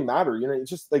 It doesn't even matter. You know, it's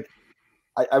just like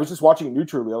I was just watching it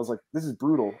neutrally. I was like, this is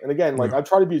brutal. And again, like I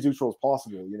try to be as neutral as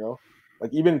possible. You know,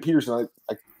 like even Peterson,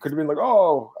 I could have been like,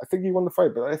 oh, I think he won the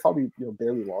fight, but I thought he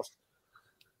barely lost.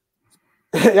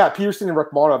 Yeah, Peterson and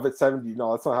Rakhmonov at 70.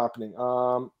 No, that's not happening.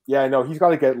 Yeah, I know he's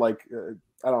got to get like.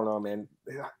 I don't know, man.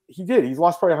 He did. He's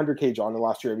lost probably 100K, John, in the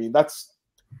last year. I mean, I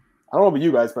don't know about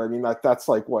you guys, but I mean, that's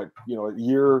like what, you know, a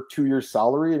year, 2 years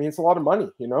salary. I mean, it's a lot of money,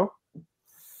 you know?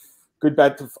 Good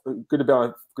bet on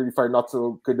a gritty fight, not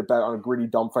so good to bet on a gritty,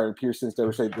 dumb fight. And Pearson's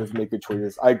never say doesn't make good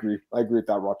choices. I agree with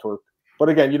that, Raw Torque. But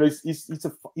again, you know, he's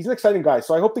an exciting guy.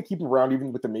 So I hope they keep him around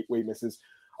even with the weight misses.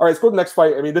 All right, let's go to the next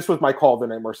fight. I mean, this was my call of the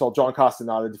night, Marcel. John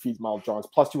Castaneda defeats Miles Johns.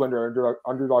 Plus 200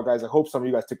 underdog guys. I hope some of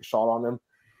you guys take a shot on them.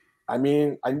 I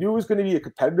mean, I knew it was going to be a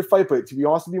competitive fight, but to be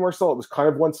honest with you, Marcel, it was kind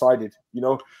of one-sided. You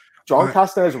know, John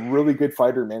Castaneda is a really good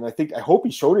fighter, man. I hope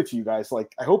he showed it to you guys.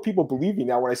 Like, I hope people believe me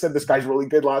now when I said this guy's really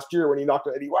good last year when he knocked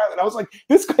out Eddie Wilder. I was like,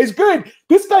 this guy's good.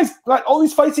 This guy's got all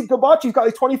these fights in Kabachi. He's got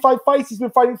like 25 fights. He's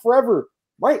been fighting forever.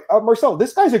 Right, Marcel,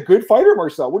 this guy's a good fighter,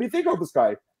 Marcel. What do you think of this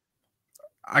guy?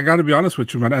 I got to be honest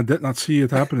with you, man. I did not see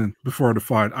it happening before the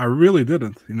fight. I really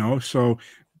didn't, you know. So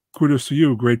kudos to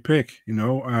you. Great pick, you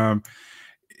know.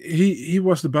 He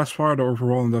was the best fighter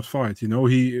overall in that fight. You know,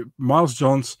 Miles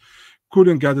Johns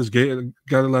couldn't let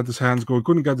his hands go,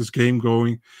 couldn't get his game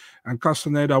going. and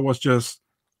Castaneda was just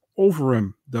over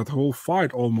him that whole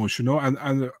fight almost,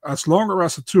 and as longer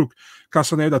as it took,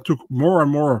 Castaneda took more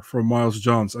and more from Miles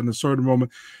Johns, and at a certain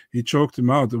moment he choked him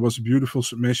out. It was a beautiful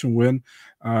submission win.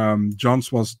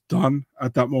 Johns was done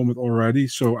at that moment already,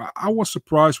 so I was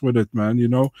surprised with it, man,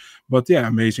 but yeah,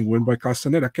 amazing win by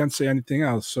Castaneda. I can't say anything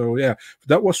else. So yeah,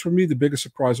 that was for me the biggest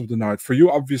surprise of the night. For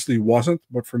you obviously it wasn't,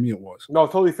 but for me it was. No,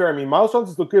 totally fair. I mean, Miles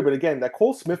Johns looked good, but again, that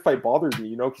Cole Smith fight bothered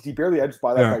me, because he barely edged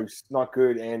by that guy who's not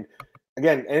good. And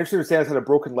again, Anderson Santos had a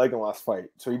broken leg in the last fight,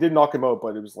 so he did knock him out,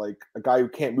 but it was like a guy who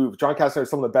can't move. John Castaneda has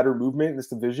some of the better movement in this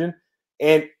division.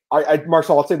 And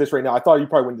Marcel, I'll say this right now. I thought you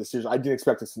probably win the decision. I didn't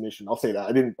expect a submission. I'll say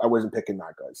that. I wasn't picking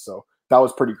that, guys. So that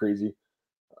was pretty crazy.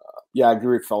 Yeah, I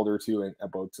agree with Felder too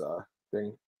about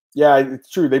thing. Yeah, it's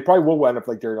true. They probably will end up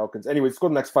like Darren Elkins. Anyway, let's go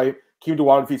to the next fight. Keem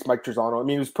Dawodu defeats Mike Trizano. I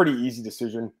mean, it was a pretty easy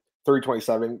decision.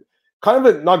 30-27. Kind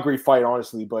of a not great fight,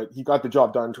 honestly, but he got the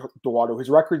job done. Dawodu. His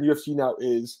record in the UFC now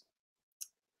is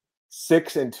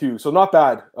 6-2, so not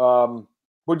bad.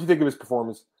 What do you think of his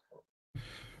performance?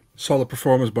 Solid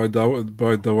performance by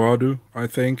Dawodu, I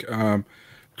think.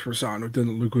 Trizano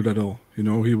didn't look good at all.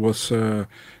 He was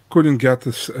couldn't get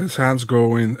his hands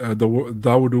going.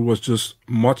 Dawodu was just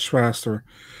much faster,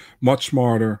 much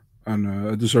smarter, and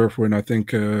a deserved win. I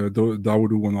think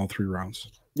Dawodu won all 3 rounds.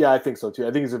 Yeah, I think so too.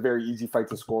 I think it's a very easy fight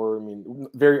to score. I mean,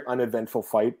 very uneventful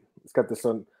fight. It's got this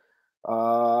one.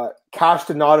 Cash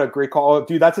Donata, great call. Oh,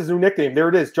 dude, that's his new nickname. There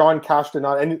it is, John Cash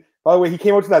Donata. And by the way, he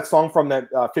came out to that song from that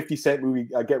 50 Cent movie,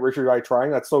 Get Rich or Die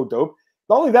Trying. That's so dope.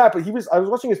 Not only that, but I was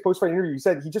watching his post-fight interview. He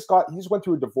said he just went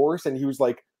through a divorce, and he was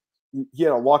like, he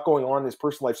had a lot going on in his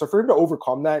personal life. So for him to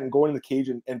overcome that and go in the cage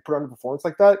and put on a performance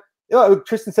like that, yeah,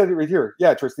 Tristan said it right here.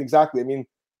 Yeah, Tristan, exactly. I mean,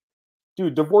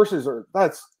 dude, divorces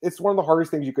it's one of the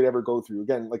hardest things you could ever go through.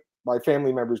 Again, like my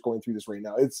family members going through this right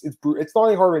now. It's not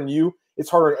only hard on you, it's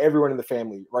hard on everyone in the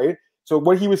family, right? So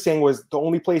what he was saying was the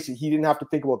only place he didn't have to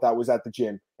think about that was at the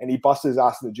gym, and he busted his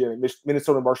ass in the gym at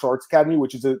Minnesota Martial Arts Academy,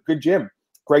 which is a good gym.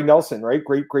 Greg Nelson, right?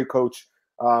 Great coach.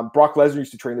 Brock Lesnar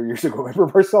used to train there years ago. Remember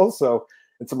Marcel? So,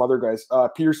 and some other guys.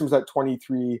 Peterson was at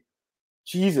 23.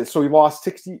 Jesus. So he lost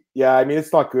 60. Yeah, I mean,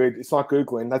 it's not good. It's not good,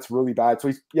 Glenn. That's really bad.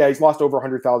 So he's lost over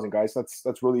 100,000, guys.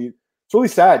 It's really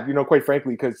sad, quite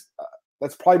frankly, because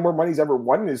that's probably more money he's ever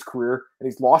won in his career, and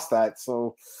he's lost that.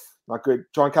 So not good.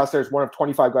 John Castaneda is one of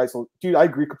 25 guys. So, dude, I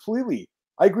agree completely.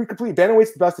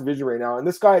 Bantamweight's the best division right now. And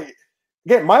this guy,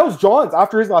 again, Miles Johns,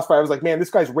 after his last fight, I was like, man, this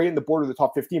guy's right in the border of the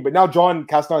top 15. But now John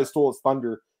Castaneda stole his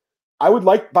thunder. I would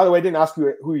like, by the way, I didn't ask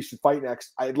you who he should fight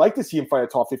next. I'd like to see him fight a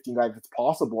top 15 guy if it's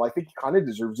possible. I think he kind of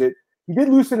deserves it. He did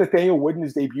lose to Nathaniel Wood in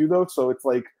his debut, though. So it's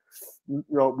like,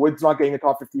 Wood's not getting a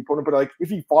top 15 opponent. But like, if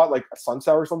he fought like a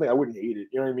Sunsow or something, I wouldn't hate it.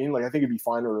 You know what I mean? Like, I think it'd be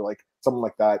fine, or like something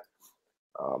like that.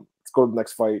 Let's go to the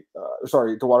next fight.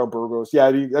 Dawodu Burgos. Yeah,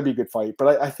 that'd be a good fight.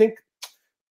 But I think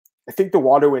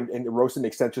Dawodu and Rosa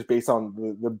makes sense just based on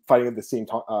the fighting at the same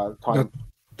time.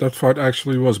 That fight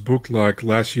actually was booked like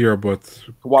last year, but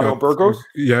Dawodu Burgos.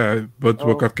 Yeah, but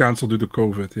got canceled due to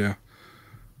COVID. Yeah,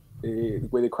 the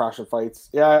way they crash the fights.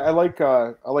 Yeah, I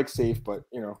like Safe, but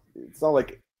it's not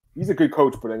like he's a good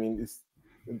coach. But I mean,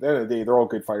 at the end of the day, they're all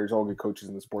good fighters, all good coaches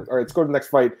in the sport. All right, let's go to the next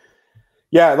fight.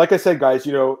 Yeah, like I said, guys,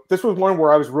 this was one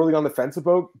where I was really on the fence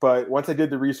about, but once I did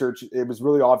the research, it was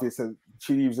really obvious that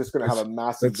Chidi was just going to have a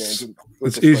massive advantage.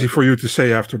 It's easy for you to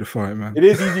say after the fight, man. It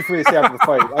is easy for me to say after the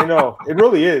fight. I know. It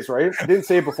really is, right? I didn't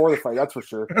say it before the fight, that's for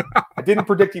sure. I didn't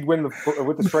predict he'd win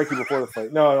with the striking before the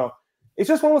fight. No. It's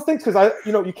just one of those things because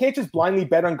you can't just blindly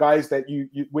bet on guys that you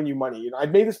win you money.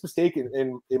 I've made this mistake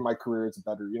in my career as a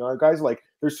bettor. Guys like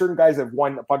there's certain guys that have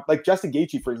won, but like Justin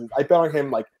Gaethje, for instance, I bet on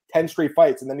him like 10 straight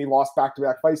fights, and then he lost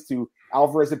back-to-back fights to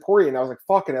Alvarez and Poirier, and I was like,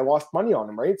 fuck, and I lost money on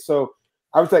him, right? So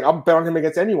I was like, I'm betting him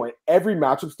against anyone. Every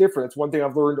matchup's different. It's one thing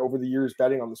I've learned over the years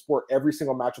betting on the sport. Every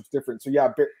single matchup's different. So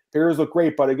yeah, Bears look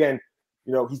great, but again,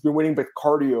 he's been winning with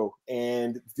cardio,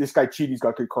 and this guy Chidi's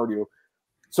got good cardio.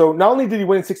 So not only did he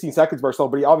win in 16 seconds, Marcel,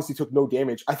 but he obviously took no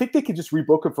damage. I think they could just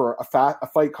rebook him for a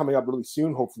fight coming up really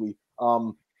soon, hopefully.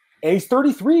 And he's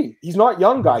 33. He's not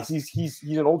young, guys. He's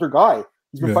an older guy.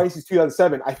 He's been fighting since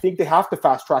 2007. I think they have to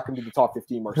fast track him to the top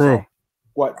 15, Marcel. Bro,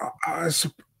 what?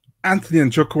 Anthony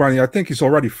Njokuani, I think he's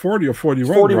already 40 or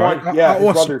 41. 41, right? yeah. I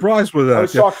was surprised with that. I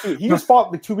was shocked too. He just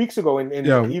fought like 2 weeks ago in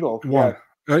Eagle. Eagle.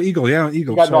 He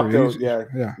got knocked out. Yeah.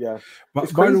 But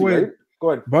it's by crazy, the way, right?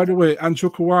 Go ahead. By the way,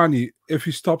 Njokuani, if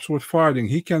he stops with fighting,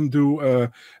 he can do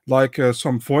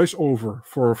some voiceover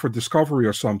for Discovery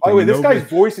or something. By the way, this guy's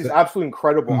voice is absolutely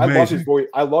incredible. Amazing.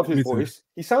 I love his voice.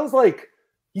 He sounds like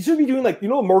he should be doing like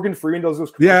Morgan Freeman does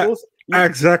those commercials.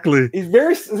 Exactly. He's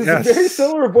very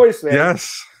similar voice, man.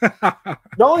 Yes. Not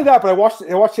only that, but I watched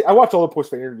all the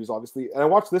post-fight interviews, obviously, and I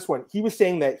watched this one. He was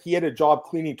saying that he had a job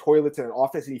cleaning toilets in an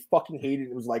office, and he fucking hated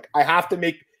it. It was like, I have to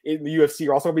make it in the UFC,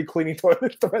 or else I'll be cleaning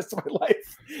toilets the rest of my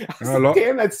life.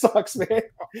 Damn, that sucks, man.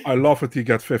 I love it. He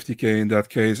got 50K in that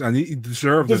case, and he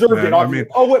deserved it, man. I mean,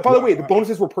 by the way, the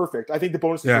bonuses were perfect. I think the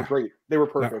bonuses were great. They were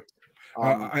perfect.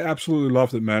 I absolutely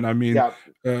loved it, man. I mean,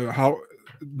 how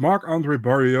Marc-Andre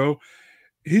Barriault,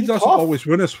 he doesn't always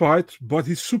win his fight, but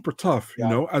he's super tough, you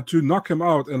know. And to knock him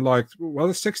out in like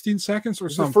 16 seconds or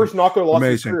something. His first knockout loss in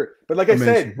his career. But like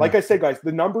I said, guys,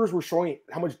 the numbers were showing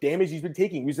how much damage he's been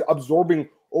taking. He was absorbing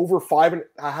over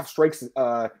 5.5 strikes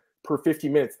per 50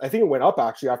 minutes. I think it went up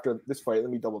actually after this fight. Let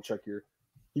me double check here.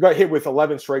 He got hit with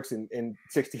 11 strikes in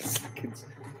 16 seconds.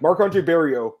 Marc-Andre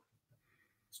Barriault,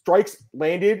 strikes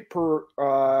landed per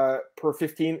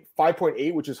 15,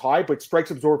 5.8, which is high, but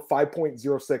strikes absorbed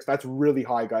 5.06. That's really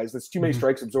high, guys. That's too many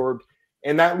strikes absorbed,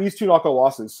 and that leaves 2 knockout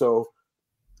losses. So,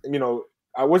 you know,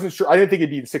 I wasn't sure. I didn't think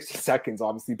it'd be in 60 seconds,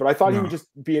 obviously, but I thought he would just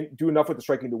do enough with the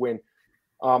striking to win.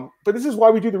 But this is why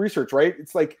we do the research, right?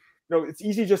 It's like, you know, it's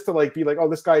easy just to like be like, oh,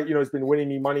 this guy, you know, has been winning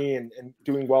me money and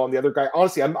doing well, and the other guy,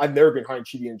 honestly, I've never been high on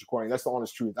Chidi and Jaquarian. That's the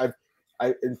honest truth.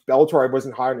 In Bellator, I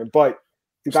wasn't high on him, but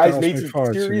the guy's made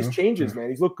some serious changes, man.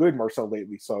 He's looked good, Marcel,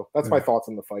 lately. So that's my thoughts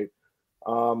on the fight.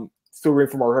 Still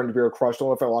rooting for Marc-Andre Barriault crushed. Don't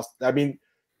know if I lost. I mean,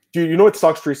 dude, you know what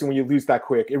sucks, Tristan, when you lose that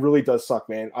quick? It really does suck,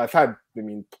 man. I've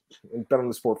been on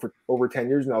the sport for over 10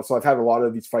 years now, so I've had a lot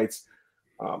of these fights.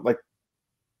 Like,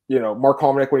 you know, Mark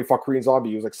Hominick, when he fought Korean Zombie,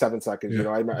 he was like 7 seconds. You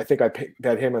know, I think I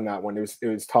bet him in that one. It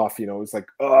was tough. You know, it was like,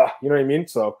 you know what I mean?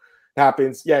 So it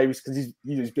happens. Yeah,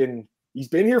 he's been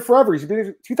here forever. He's been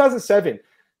here 2007.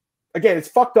 Again, it's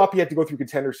fucked up. He had to go through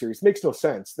Contender Series. Makes no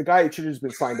sense. The guy should have just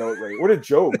been signed outright. What a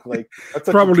joke! Like, that's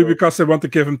probably because they want to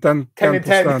give him 10 and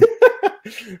 10.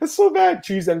 That's so bad.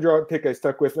 Cheese and draw pick I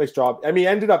stuck with. Nice job. I mean,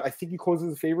 ended up. I think he closes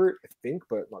the favorite. I think,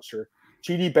 but not sure.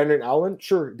 Chidi, Bennett, and Allen.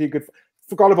 Sure, be a good.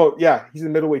 Forgot about. Yeah, he's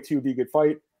in middleweight too. Be a good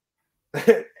fight.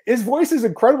 His voice is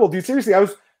incredible, dude. Seriously, I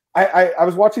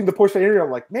was watching the post-fight interview. I'm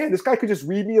like, man, this guy could just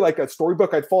read me like a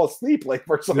storybook. I'd fall asleep like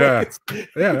for something. Yeah,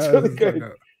 it's really good.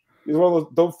 He's one of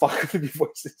those don't fuck with me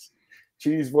voices.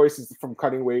 Chidi's voice is from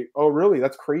Cutting Weight. Oh, really?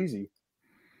 That's crazy.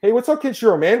 Hey, what's up,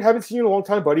 Kenshiro, man? Haven't seen you in a long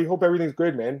time, buddy. Hope everything's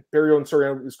good, man. Barriault and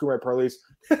Soriano screw my parlays.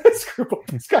 Screw both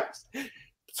these guys.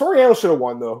 Soriano should have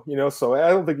won, though. You know, so I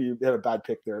don't think you had a bad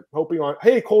pick there. Hoping on.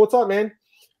 Hey, Cole, what's up, man?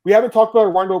 We haven't talked about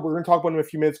Rondo. We're going to talk about him in a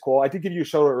few minutes, Cole. I did give you a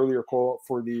shout out earlier, Cole,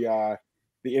 for the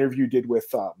interview you did with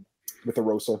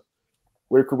Arosa.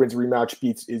 Whitaker wins rematch,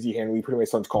 beats Izzy Hanley. Putting my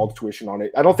son's college tuition on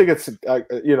it. I don't think it's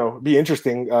be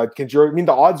interesting. Kenjiro, I mean,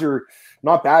 the odds are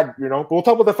not bad, you know. But we'll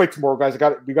talk about that fight tomorrow, guys.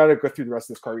 We got to go through the rest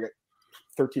of this card. We got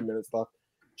 13 minutes left.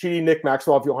 Chidi, Nick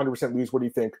Maxwell, if you 100% lose, what do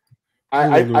you think?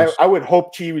 I would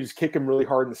hope Chidi would just kick him really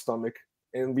hard in the stomach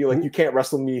and be like, you can't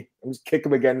wrestle me. And just kick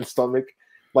him again in the stomach.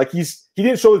 Like he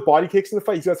didn't show his body kicks in the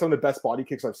fight. He's got some of the best body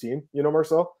kicks I've seen. You know,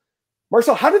 Marcel?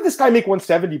 Marcel, how did this guy make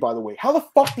 170? By the way, how the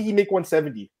fuck did he make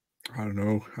 170? I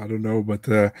don't know, but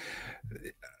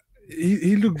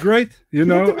he looked great. You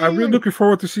know, I'm really looking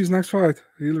forward to see his next fight.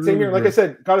 Same here. Like I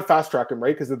said, got to fast track him,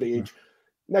 right? Because of the age.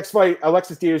 Next fight,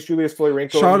 Alexis Diaz, Julius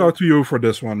Florenko. Shout out to you for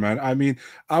this one, man. I mean,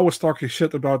 I was talking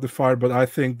shit about the fight, but I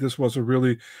think this was a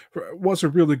really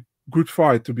good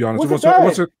fight, to be honest. It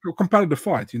was a competitive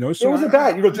fight, you know. So it wasn't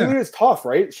bad. You know, Julia's tough,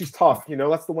 right? She's tough. You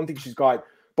know, that's the one thing she's got.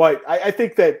 But I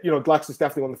think that, you know, Alexis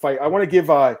definitely won the fight. I want to give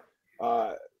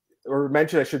or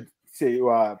mention, I should say,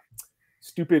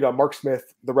 stupid Mark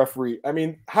Smith, the referee. I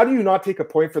mean, how do you not take a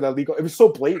point for that legal? It was so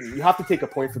blatant. You have to take a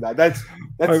point for that. That's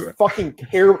fucking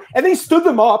terrible. And then he stood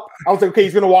them up. I was like, okay,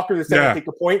 he's going to walk her to the center and take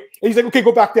a point. And he's like, okay,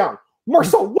 go back down.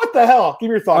 Marcel, what the hell? Give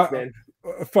me your thoughts, man.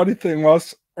 A funny thing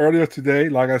was, earlier today,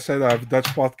 like I said, I have a Dutch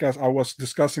podcast. I was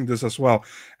discussing this as well.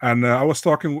 And I was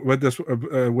talking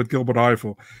with Gilbert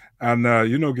Eiffel. And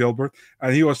you know Gilbert.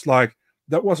 And he was like,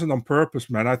 that wasn't on purpose,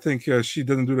 man. I think she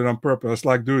didn't do that on purpose.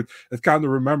 Like, dude, it kind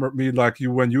of remembered me like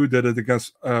when you did it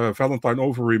against Valentine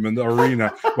Overeem in the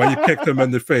arena when you kicked him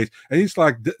in the face. And he's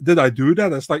like, did I do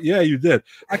that? It's like, yeah, you did.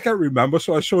 I can't remember.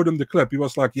 So I showed him the clip. He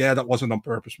was like, yeah, that wasn't on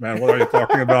purpose, man. What are you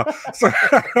talking about? So,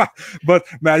 but,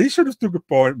 man, he should have took a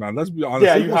point, man. Let's be honest.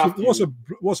 Yeah, it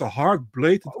was a hard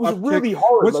blade. It was really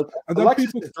hard.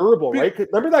 Alexis is durable, right?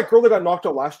 Remember that girl that got knocked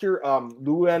out last year,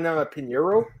 Luana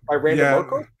Pinheiro by Randall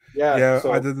Marco? Yeah,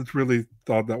 so I didn't really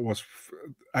thought that was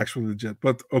actually legit,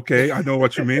 but okay, I know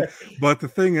what you mean. But the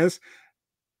thing is,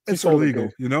 it's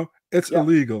illegal, you know. It's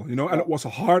illegal, you know. And it was a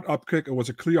hard up kick. It was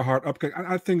a clear hard up kick, and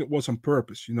I think it was on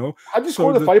purpose, you know. How'd you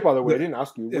score the fight, by the way? I didn't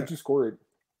ask you. Where'd you score it?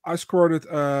 I scored it.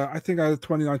 I think I had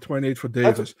 29-28 for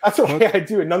Davis. That's okay. I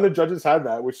do, and none of the judges had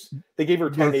that, which they gave her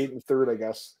 10-8 in the third, I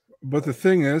guess. But the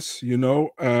thing is,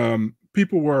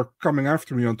 people were coming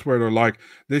after me on Twitter like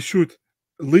they should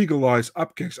legalize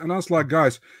up kicks, and I was like,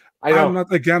 guys, I'm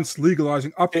not against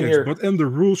legalizing up kicks, but in the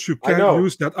rules you can't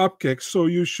use that up kick, so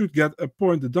you should get a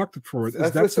point deducted for it.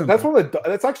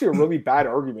 That's actually a really bad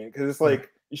argument, because it's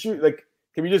like you should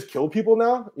can we just kill people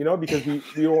now? Because you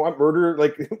don't want murder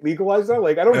legalized now.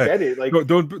 I don't get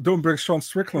it. Don't bring Sean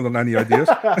Strickland on any ideas.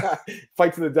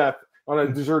 Fight to the death on a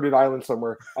deserted island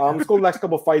somewhere. Let's go to the next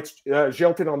couple of fights.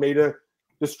 Jailton Almeida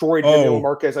destroyed Danilo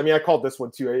Marquez. I mean, I called this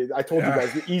one too. I told you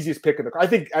guys the easiest pick in the. I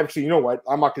think actually, you know what?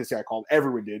 I'm not going to say I called.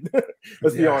 Everyone did.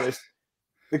 Let's be honest.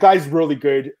 The guy's really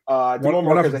good. Danilo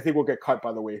Marquez, I think, will get cut.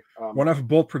 By the way, one of a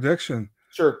bold prediction.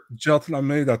 Sure. Jailton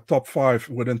Almeida top 5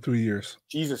 within 2 years.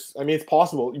 Jesus, I mean, it's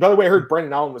possible. By the way, I heard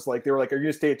Brendan Allen was like, they were like, "Are you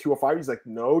going to stay at 205?" He's like,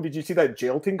 "No." Did you see that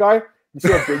Jailton guy? You see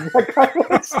how big that guy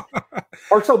was?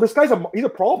 Marcel, this guy's he's a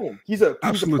problem. He's a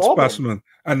absolute specimen,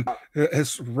 and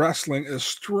his wrestling is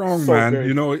strong, so man.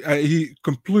 Good. He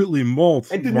completely mauled.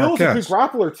 And Danilo's a good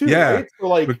grappler too. Yeah, right?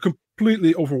 So but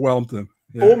completely overwhelmed him.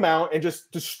 Full mount and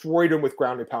just destroyed him with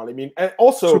ground and pound. I mean, and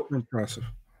also super impressive.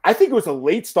 I think it was a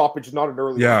late stoppage, not an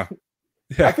early one. Yeah.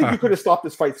 I think you could have stopped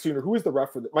this fight sooner. Who was the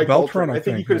ref for that? Mike Beltran. I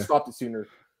think you could have stopped it sooner.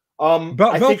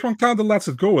 Beltran kind of lets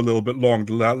it go a little bit long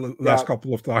the last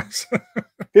couple of times.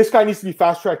 This guy needs to be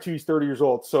fast tracked too. He's 30 years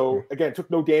old. So again,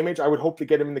 took no damage. I would hope to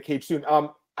get him in the cage soon. I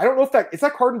don't know if is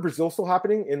that card in Brazil still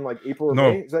happening in April or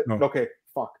May? Is that okay?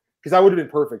 Fuck, because that would have been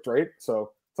perfect, right?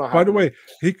 So it's not happening. By the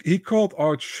way, he called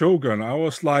out Shogun. I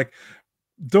was like,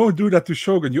 don't do that to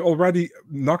Shogun. You already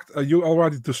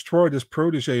destroyed his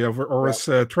protege or his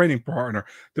training partner.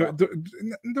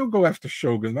 Don't go after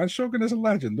Shogun, man. Shogun is a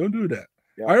legend. Don't do that.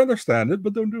 Yeah. I understand it,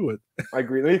 but don't do it. I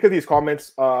agree. Let me look at these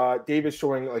comments. Davis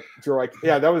showing 0 IQ.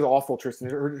 Yeah, that was awful,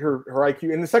 Tristan. Her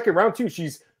IQ in the second round too.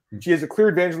 She has a clear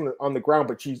advantage on the ground,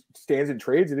 but she stands and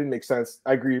trades. It didn't make sense.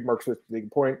 I agree. Mark Smith making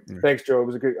a point. Thanks, Joe. It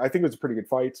was I think it was a pretty good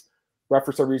fight. Ref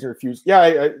for some reason refused.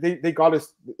 Yeah, they got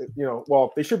us.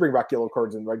 Well, they should bring back yellow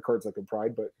cards and red cards like in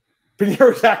Pride, but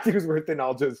Pinhero's acting was worth it. And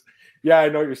I'll just, I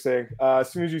know what you're saying.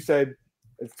 As soon as you said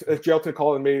Jailton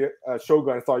called and made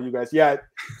Shogun, I thought you guys. Yeah.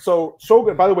 So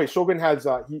Shogun, by the way, Shogun has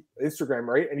Instagram,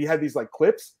 right? And he had these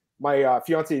clips. My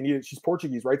fiance Anita, she's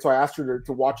Portuguese, right? So I asked her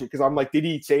to watch it because I'm like, did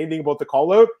he say anything about the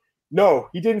call out? No,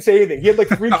 he didn't say anything. He had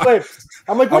 3 clips.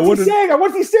 I'm like, what's he saying?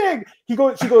 What's he saying? She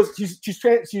goes,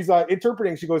 she's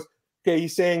interpreting. She goes, okay,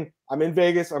 he's saying, I'm in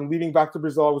Vegas. I'm leaving back to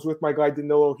Brazil. I was with my guy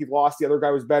Danilo. He lost. The other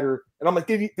guy was better. And I'm like,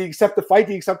 did he accept the fight?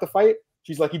 Did he accept the fight?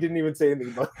 She's like, he didn't even say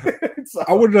anything about it. So,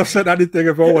 I wouldn't have said anything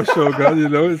if I was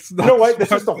Shogun. It's not. You know what?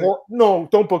 This is no,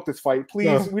 don't book this fight, please.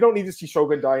 No. We don't need to see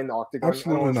Shogun die in the octagon.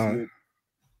 Absolutely not.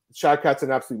 Shadcat's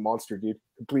an absolute monster, dude.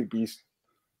 Complete beast.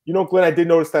 Glenn, I did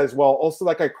notice that as well. Also,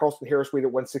 that guy Carlson Harris weighed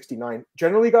at 169.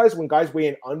 Generally, guys, when guys weigh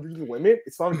in under the limit,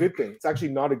 it's not a good thing. It's actually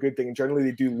not a good thing, and generally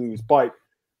they do lose. But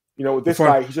with this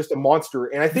guy, he's just a monster.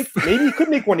 And I think maybe he could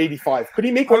make 185. Could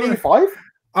he make 185?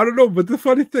 I don't know, but the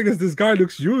funny thing is this guy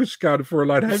looks huge kind of for a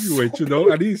light heavyweight,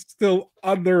 and he's still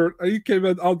he came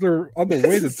in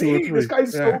underweighted 2 or 3. This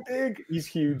guy's so big. He's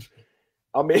huge.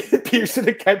 Almeida Pearson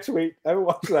at catchweight. I haven't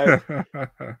watched that.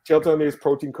 Jailton is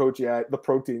protein coach. Yeah, the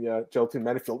protein. Yeah, Jailton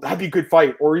Manifield. That'd be a good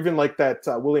fight. Or even that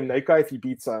William Knight guy if he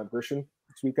beats Grisham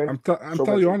this weekend. I'm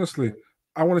telling you honestly,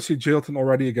 I want to see Jailton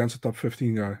already against a top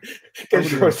 15 guy.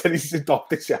 Kenshiro said he's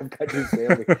adopted Shavkat in his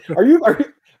family.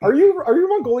 Are you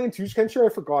Mongolian too,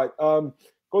 Kenshiro? I forgot. Go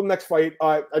to the next fight.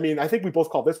 I think we both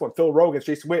called this one. Phil Rowe against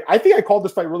Jason Witt. I think I called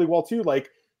this fight really well too.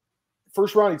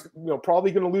 First round, he's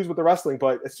probably going to lose with the wrestling,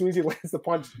 but as soon as he lands the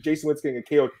punch, Jason Witt's getting a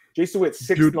KO. Jason Witt's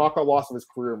 6th knockout loss of his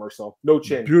career, Marcel. No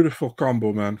chin. Beautiful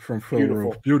combo, man, from Phil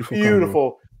Rowe. Beautiful.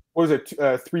 Combo. What was it?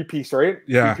 3-piece, right?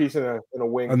 Yeah. 3-piece in a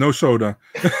wing. No soda.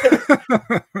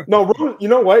 No, you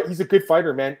know what? He's a good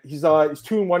fighter, man. He's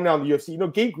 2-1 now in the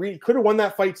UFC. Gabe Green could have won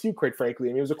that fight too, quite frankly.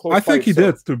 I mean, it was a close fight. I think he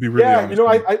did, to be really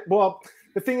honest. Well,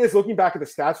 the thing is, looking back at the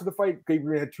stats of the fight, Gabe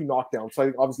Green had 2 knockdowns. So I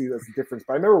think obviously that's the difference.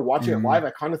 But I remember watching it live.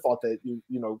 I kind of thought that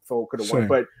Phil could have won.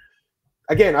 But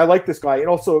again, I like this guy, and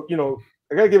also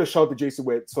I gotta give a shout out to Jason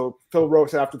Witt. So Phil Rowe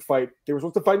said after the fight, they were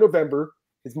supposed to fight in November.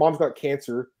 His mom's got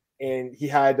cancer, and he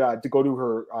had to go to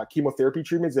her chemotherapy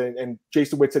treatments. And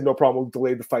Jason Witt said, no problem, we'll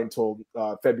delay the fight until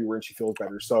February, and she feels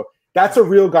better. So that's a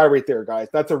real guy right there, guys.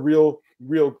 That's a real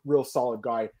solid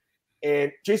guy.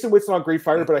 And Jason Witt's not a great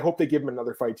fighter, but I hope they give him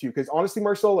another fight too. Because honestly,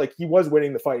 Marcel, he was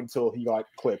winning the fight until he got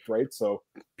clipped, right? So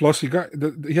plus he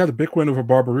had a big win over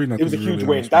Barberina. It was a huge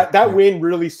win. That win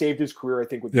really saved his career, I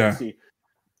think, with UFC.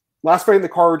 Last fight in the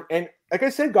card, and like I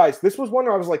said, guys, this was one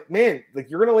where I was like, man, like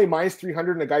you're gonna lay minus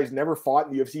 300 and a guy who's never fought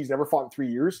in the UFC, he's never fought in 3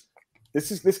 years.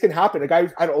 This can happen. A guy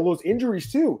who's had all those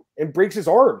injuries too and breaks his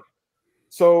arm.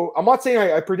 So I'm not saying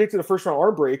I predicted a first round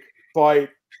arm break, but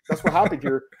that's what happened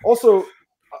here. Also,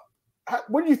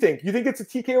 what do you think? You think it's a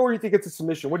TKO or you think it's a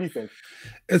submission? What do you think?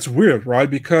 It's weird, right?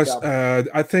 Because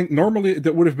I think normally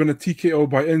that would have been a TKO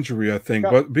by injury, I think.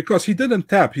 But because he didn't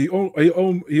tap, he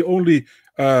only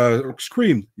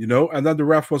screamed, you know, and then the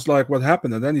ref was like, what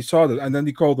happened? And then he saw that, and then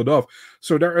he called it off.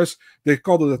 So they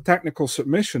called it a technical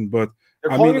submission, but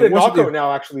they're calling it a knockout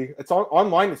now. Actually, it's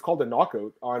online. It's called a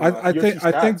knockout. I think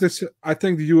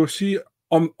the UFC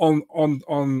on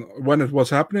when it was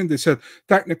happening, they said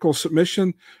technical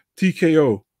submission,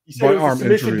 TKO by arm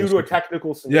submission due to a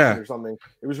technical submission or something.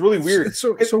 It was really weird.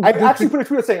 So I actually put a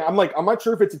tweet saying, I'm not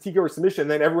sure if it's a TKO or submission.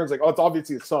 And then everyone's like, oh, it's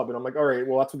obviously a sub. And I'm like, all right,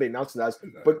 well, that's what they announced it as.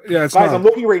 But guys, I'm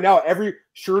looking right now. Every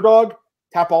SureDog,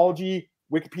 Tapology,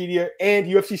 Wikipedia, and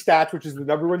UFC Stats, which is the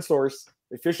 #1 source,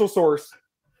 official source,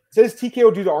 says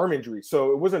TKO due to arm injury.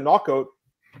 So it was a knockout.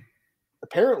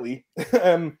 Apparently,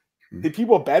 did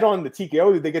people bet on the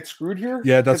TKO? Did they get screwed here?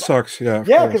 Yeah, that sucks. Yeah,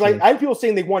 because I had people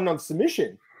saying they won on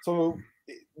submission. So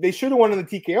they should have won on the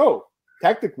TKO,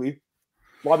 technically.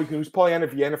 Bobby Canoes, Polyana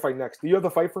Vienna fight next. Do you have the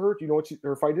fight for her? Do you know what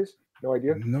her fight is? No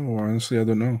idea? No, honestly, I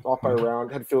don't know. Off by a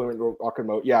round. Had a feeling to knock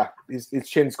him out. Yeah, his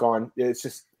chin's gone. It's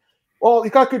just, well,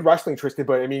 he's got good wrestling, Tristan,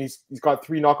 but I mean, he's got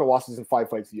 3 knockout losses in 5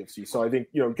 fights in the UFC. So I think,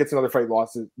 you know, gets another fight,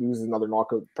 loses another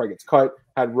knockout, probably gets cut.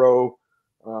 Had Rowe,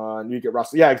 you get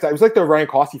wrestled. Yeah, it was like the Ryan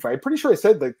Costey fight. I'm pretty sure I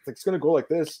said like it's going to go like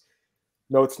this.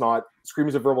 No, it's not. Scream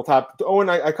is a verbal tap. Oh,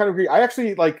 and I kind of agree. I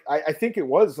actually I think it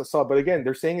was a sub, but again,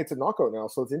 they're saying it's a knockout now,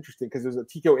 so it's interesting because there's a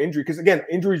TKO injury. Because again,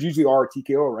 injuries usually are a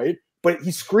TKO, right? But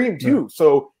he screamed too,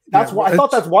 so that's why I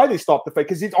thought that's why they stopped the fight,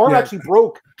 because his arm actually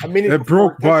broke a minute. It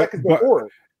broke, but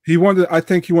he wanted. I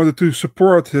think he wanted to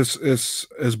support his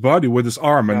body with his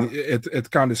arm, and it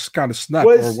kind of snapped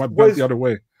or went the other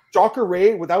way. Jocker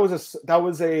Ray, was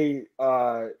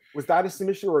that a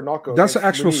submission or a knockout? That's an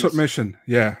actual submission.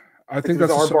 Yeah. I think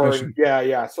that's a submission.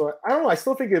 Yeah. So I don't know. I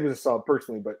still think it was a sub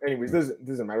personally, but anyways,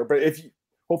 doesn't matter. But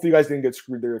hopefully you guys didn't get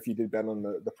screwed there if you did bet on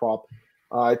the prop.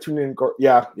 Tune in.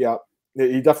 Yeah.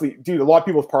 He definitely, dude. A lot of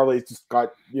people's parlays just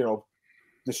got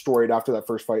destroyed after that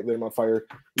first fight. Lit him on fire.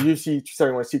 The UFC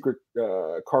starting on a secret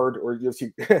card or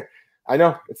UFC. I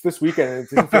know it's this weekend and it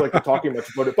doesn't feel like they're talking much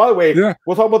about it. By the way,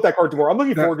 we'll talk about that card tomorrow. I'm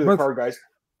looking forward to the card, guys.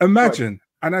 Imagine,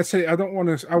 and I say I don't want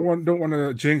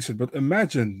to jinx it, but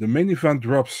imagine the main event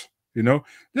drops. You know,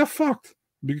 they're fucked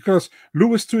because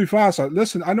Luis Tuivasa,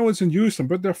 listen, I know it's in Houston,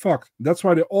 but they're fucked. That's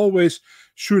why they always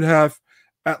should have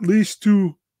at least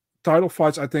 2 title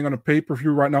fights, I think, on a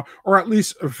pay-per-view right now, or at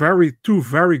least 2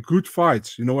 very good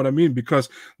fights. You know what I mean? Because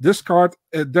this card,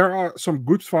 there are some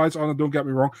good fights on it, don't get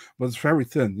me wrong, but it's very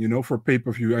thin, for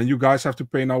pay-per-view. And you guys have to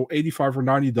pay now $85 or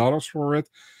 $90 for it.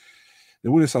 They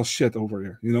wouldn't sell shit over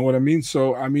here. You know what I mean?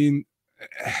 So, I mean,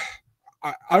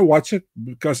 I watch it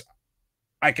because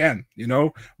I can,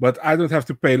 but I don't have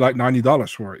to pay like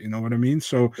 $90 for it. You know what I mean?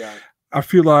 So I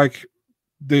feel like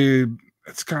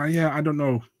it's kind of, I don't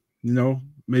know,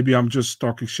 maybe I'm just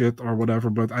talking shit or whatever,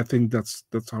 but I think that's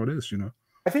how it is,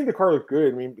 I think the card looked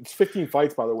good. I mean, it's 15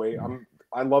 fights, by the way.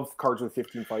 I love cards with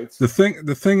 15 fights. The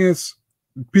thing is,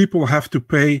 people have to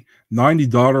pay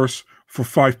 $90 for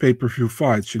 5 pay-per-view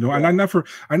fights, and I never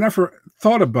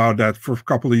thought about that for a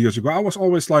couple of years ago. I was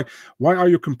always like, why are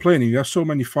you complaining? You have so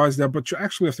many fights there, but you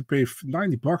actually have to pay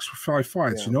 $90 for 5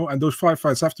 fights, and those 5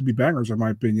 fights have to be bangers, in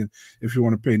my opinion, if you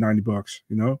want to pay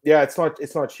 $90, Yeah, it's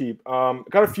not cheap. Got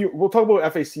a few. We'll talk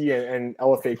about FAC and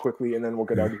LFA quickly, and then we'll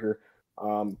get out of here.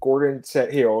 Gordon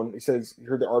said, "Hey, Owen," he says, "You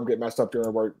heard the arm get messed up during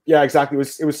our war." Yeah, exactly.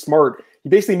 It was smart. He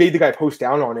basically made the guy post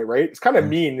down on it, right? It's kind of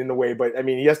mean in a way, but I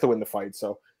mean, he has to win the fight.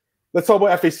 So let's talk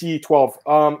about FAC 12.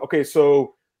 Okay,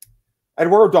 so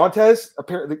Eduardo Dantes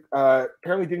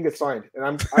apparently didn't get signed, and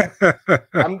I'm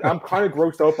kind of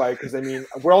grossed out by it because I mean,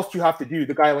 what else do you have to do?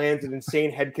 The guy lands an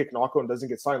insane head kick knockout and doesn't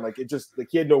get signed. Like it just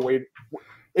he had no way.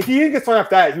 If he didn't get signed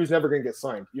after that, he was never going to get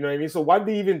signed. You know what I mean? So why did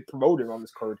they even promote him on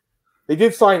this card? They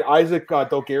did sign Isaac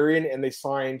Delgarian, and they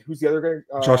signed who's the other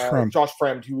guy? Josh Fremd. Josh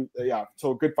Fremd, who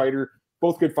so good fighter,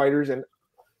 both good fighters, and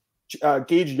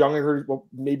Gage Young, I heard, will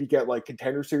maybe get like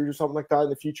contender series or something like that in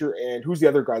the future. And who's the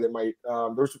other guy that might?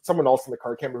 There's someone else in the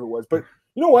card, I can't remember who it was, but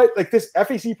you know what? Like this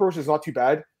FAC process is not too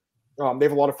bad. They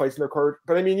have a lot of fights in their card,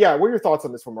 but I mean, what are your thoughts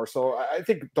on this one, Marcel? I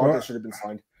think Dantas should have been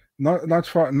signed.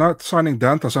 Not signing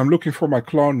Dantas. I'm looking for my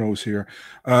clown nose here.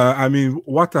 I mean,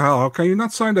 what the hell? How can you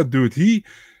not sign that dude?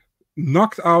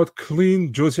 knocked out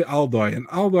clean Jose Alday, and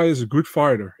Alday is a good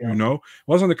fighter. Yeah. You know,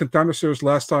 was on the Contender Series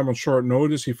last time on short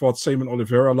notice. He fought Simon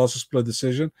Oliveira, lost a split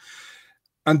decision,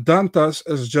 and Dantas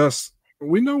is just.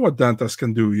 We know what Dantas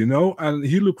can do, you know, and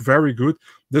he looked very good.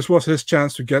 This was his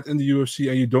chance to get in the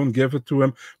UFC, and you don't give it to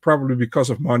him probably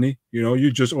because of money. You know, you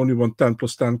just only want 10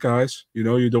 plus 10 guys. You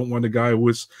know, you don't want a guy who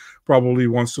is probably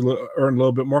wants to earn a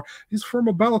little bit more. He's a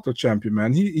former Bellator champion,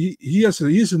 man.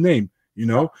 He's a name, you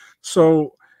know.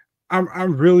 So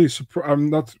I'm really surprised.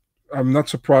 I'm not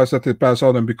surprised that they pass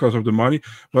on him because of the money,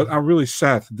 but I'm really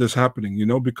sad this happening, you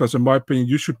know, because in my opinion,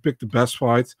 you should pick the best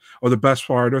fight or the best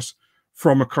fighters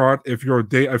from a card if you're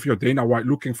Dana White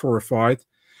looking for a fight,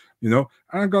 you know.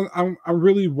 And I'm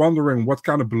really wondering what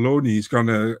kind of baloney he's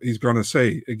gonna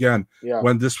say again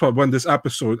when this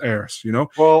episode airs, you know.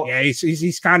 Well, yeah,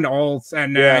 he's kind of old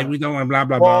and we don't want blah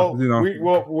blah well, blah, you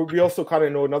know. We also kind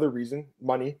of know another reason: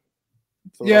 money.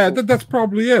 So yeah, that's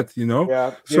probably it, you know.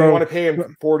 Yeah, you don't want to pay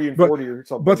him 40 and 40 or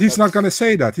something. But he's not going to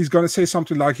say that. He's going to say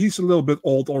something like he's a little bit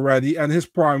old already, and his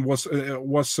prime was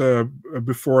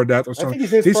before that or something. I think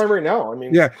he's in his prime right now. I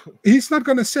mean, yeah, he's not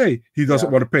going to say he doesn't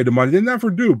want to pay the money. They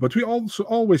never do, but we also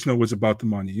always know it's about the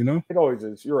money, you know. It always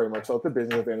is. You're right, Marcel. It's a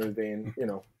business at the end of the day, and you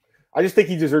know, I just think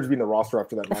he deserves to be in the roster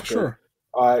after that match. Sure.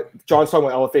 John's talking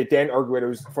about LFA. Dan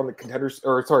Arguedo's from the Contenders,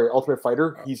 or sorry, Ultimate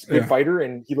Fighter. He's a good fighter,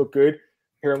 and he looked good.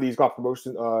 Apparently, he's got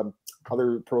promotion.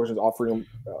 Other promotions offering him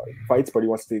fights, but he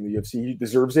wants to stay in the UFC. He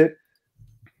deserves it.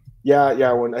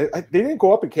 Yeah. When they didn't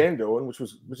go up in Canada, which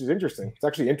is interesting. It's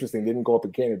actually interesting. They didn't go up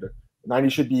in Canada. 90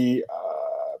 should be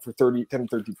for 10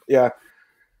 30. Yeah.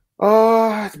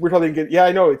 It's weird how they get. Yeah,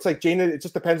 I know. It's like Jane. It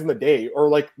just depends on the day. Or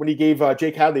like when he gave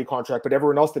Jake Hadley a contract, but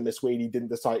everyone else didn't miss weight. He didn't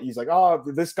decide. He's like, oh,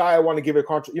 this guy I want to give a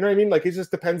contract. You know what I mean? Like it just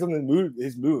depends on the mood,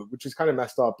 his mood, which is kind of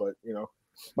messed up. But you know.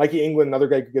 Mikey England, another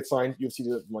guy could get signed. UFC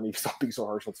did money. Stop being so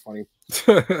harsh. That's funny.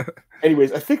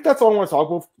 Anyways, I think that's all I want to talk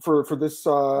about for this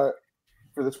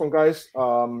one, guys.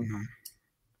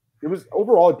 It was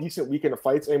overall a decent weekend of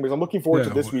fights. Anyways, I'm looking forward to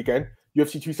this weekend.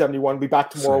 UFC 271. We'll be back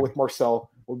tomorrow with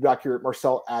Marcel. We'll be back here at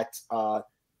Marcel at 5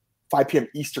 p.m.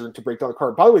 Eastern to break down the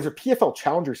card. By the way, there's a PFL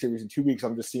Challenger Series in 2 weeks.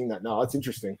 I'm just seeing that now. That's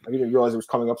interesting. I didn't even realize it was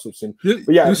coming up so soon.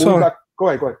 But yeah, go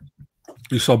ahead.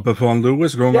 You saw Bevon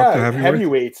Lewis going up to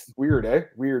heavyweight. Weird, eh?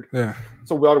 Weird. Yeah.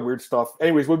 So a lot of weird stuff.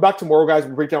 Anyways, we'll be back tomorrow, guys.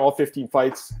 We'll break down all 15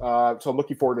 fights. So I'm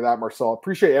looking forward to that, Marcel.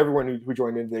 Appreciate everyone who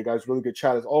joined in today, guys. Really good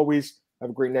chat as always.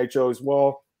 Have a great night, Joe, as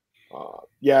well.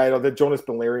 I know the Jonas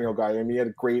Bellerio guy. I mean, he had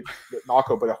a great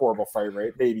knockout, but a horrible fight,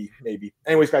 right? Maybe.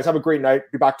 Anyways, guys, have a great night.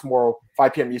 Be back tomorrow,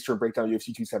 5 p.m. Eastern, break down UFC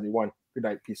 271. Good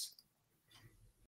night. Peace.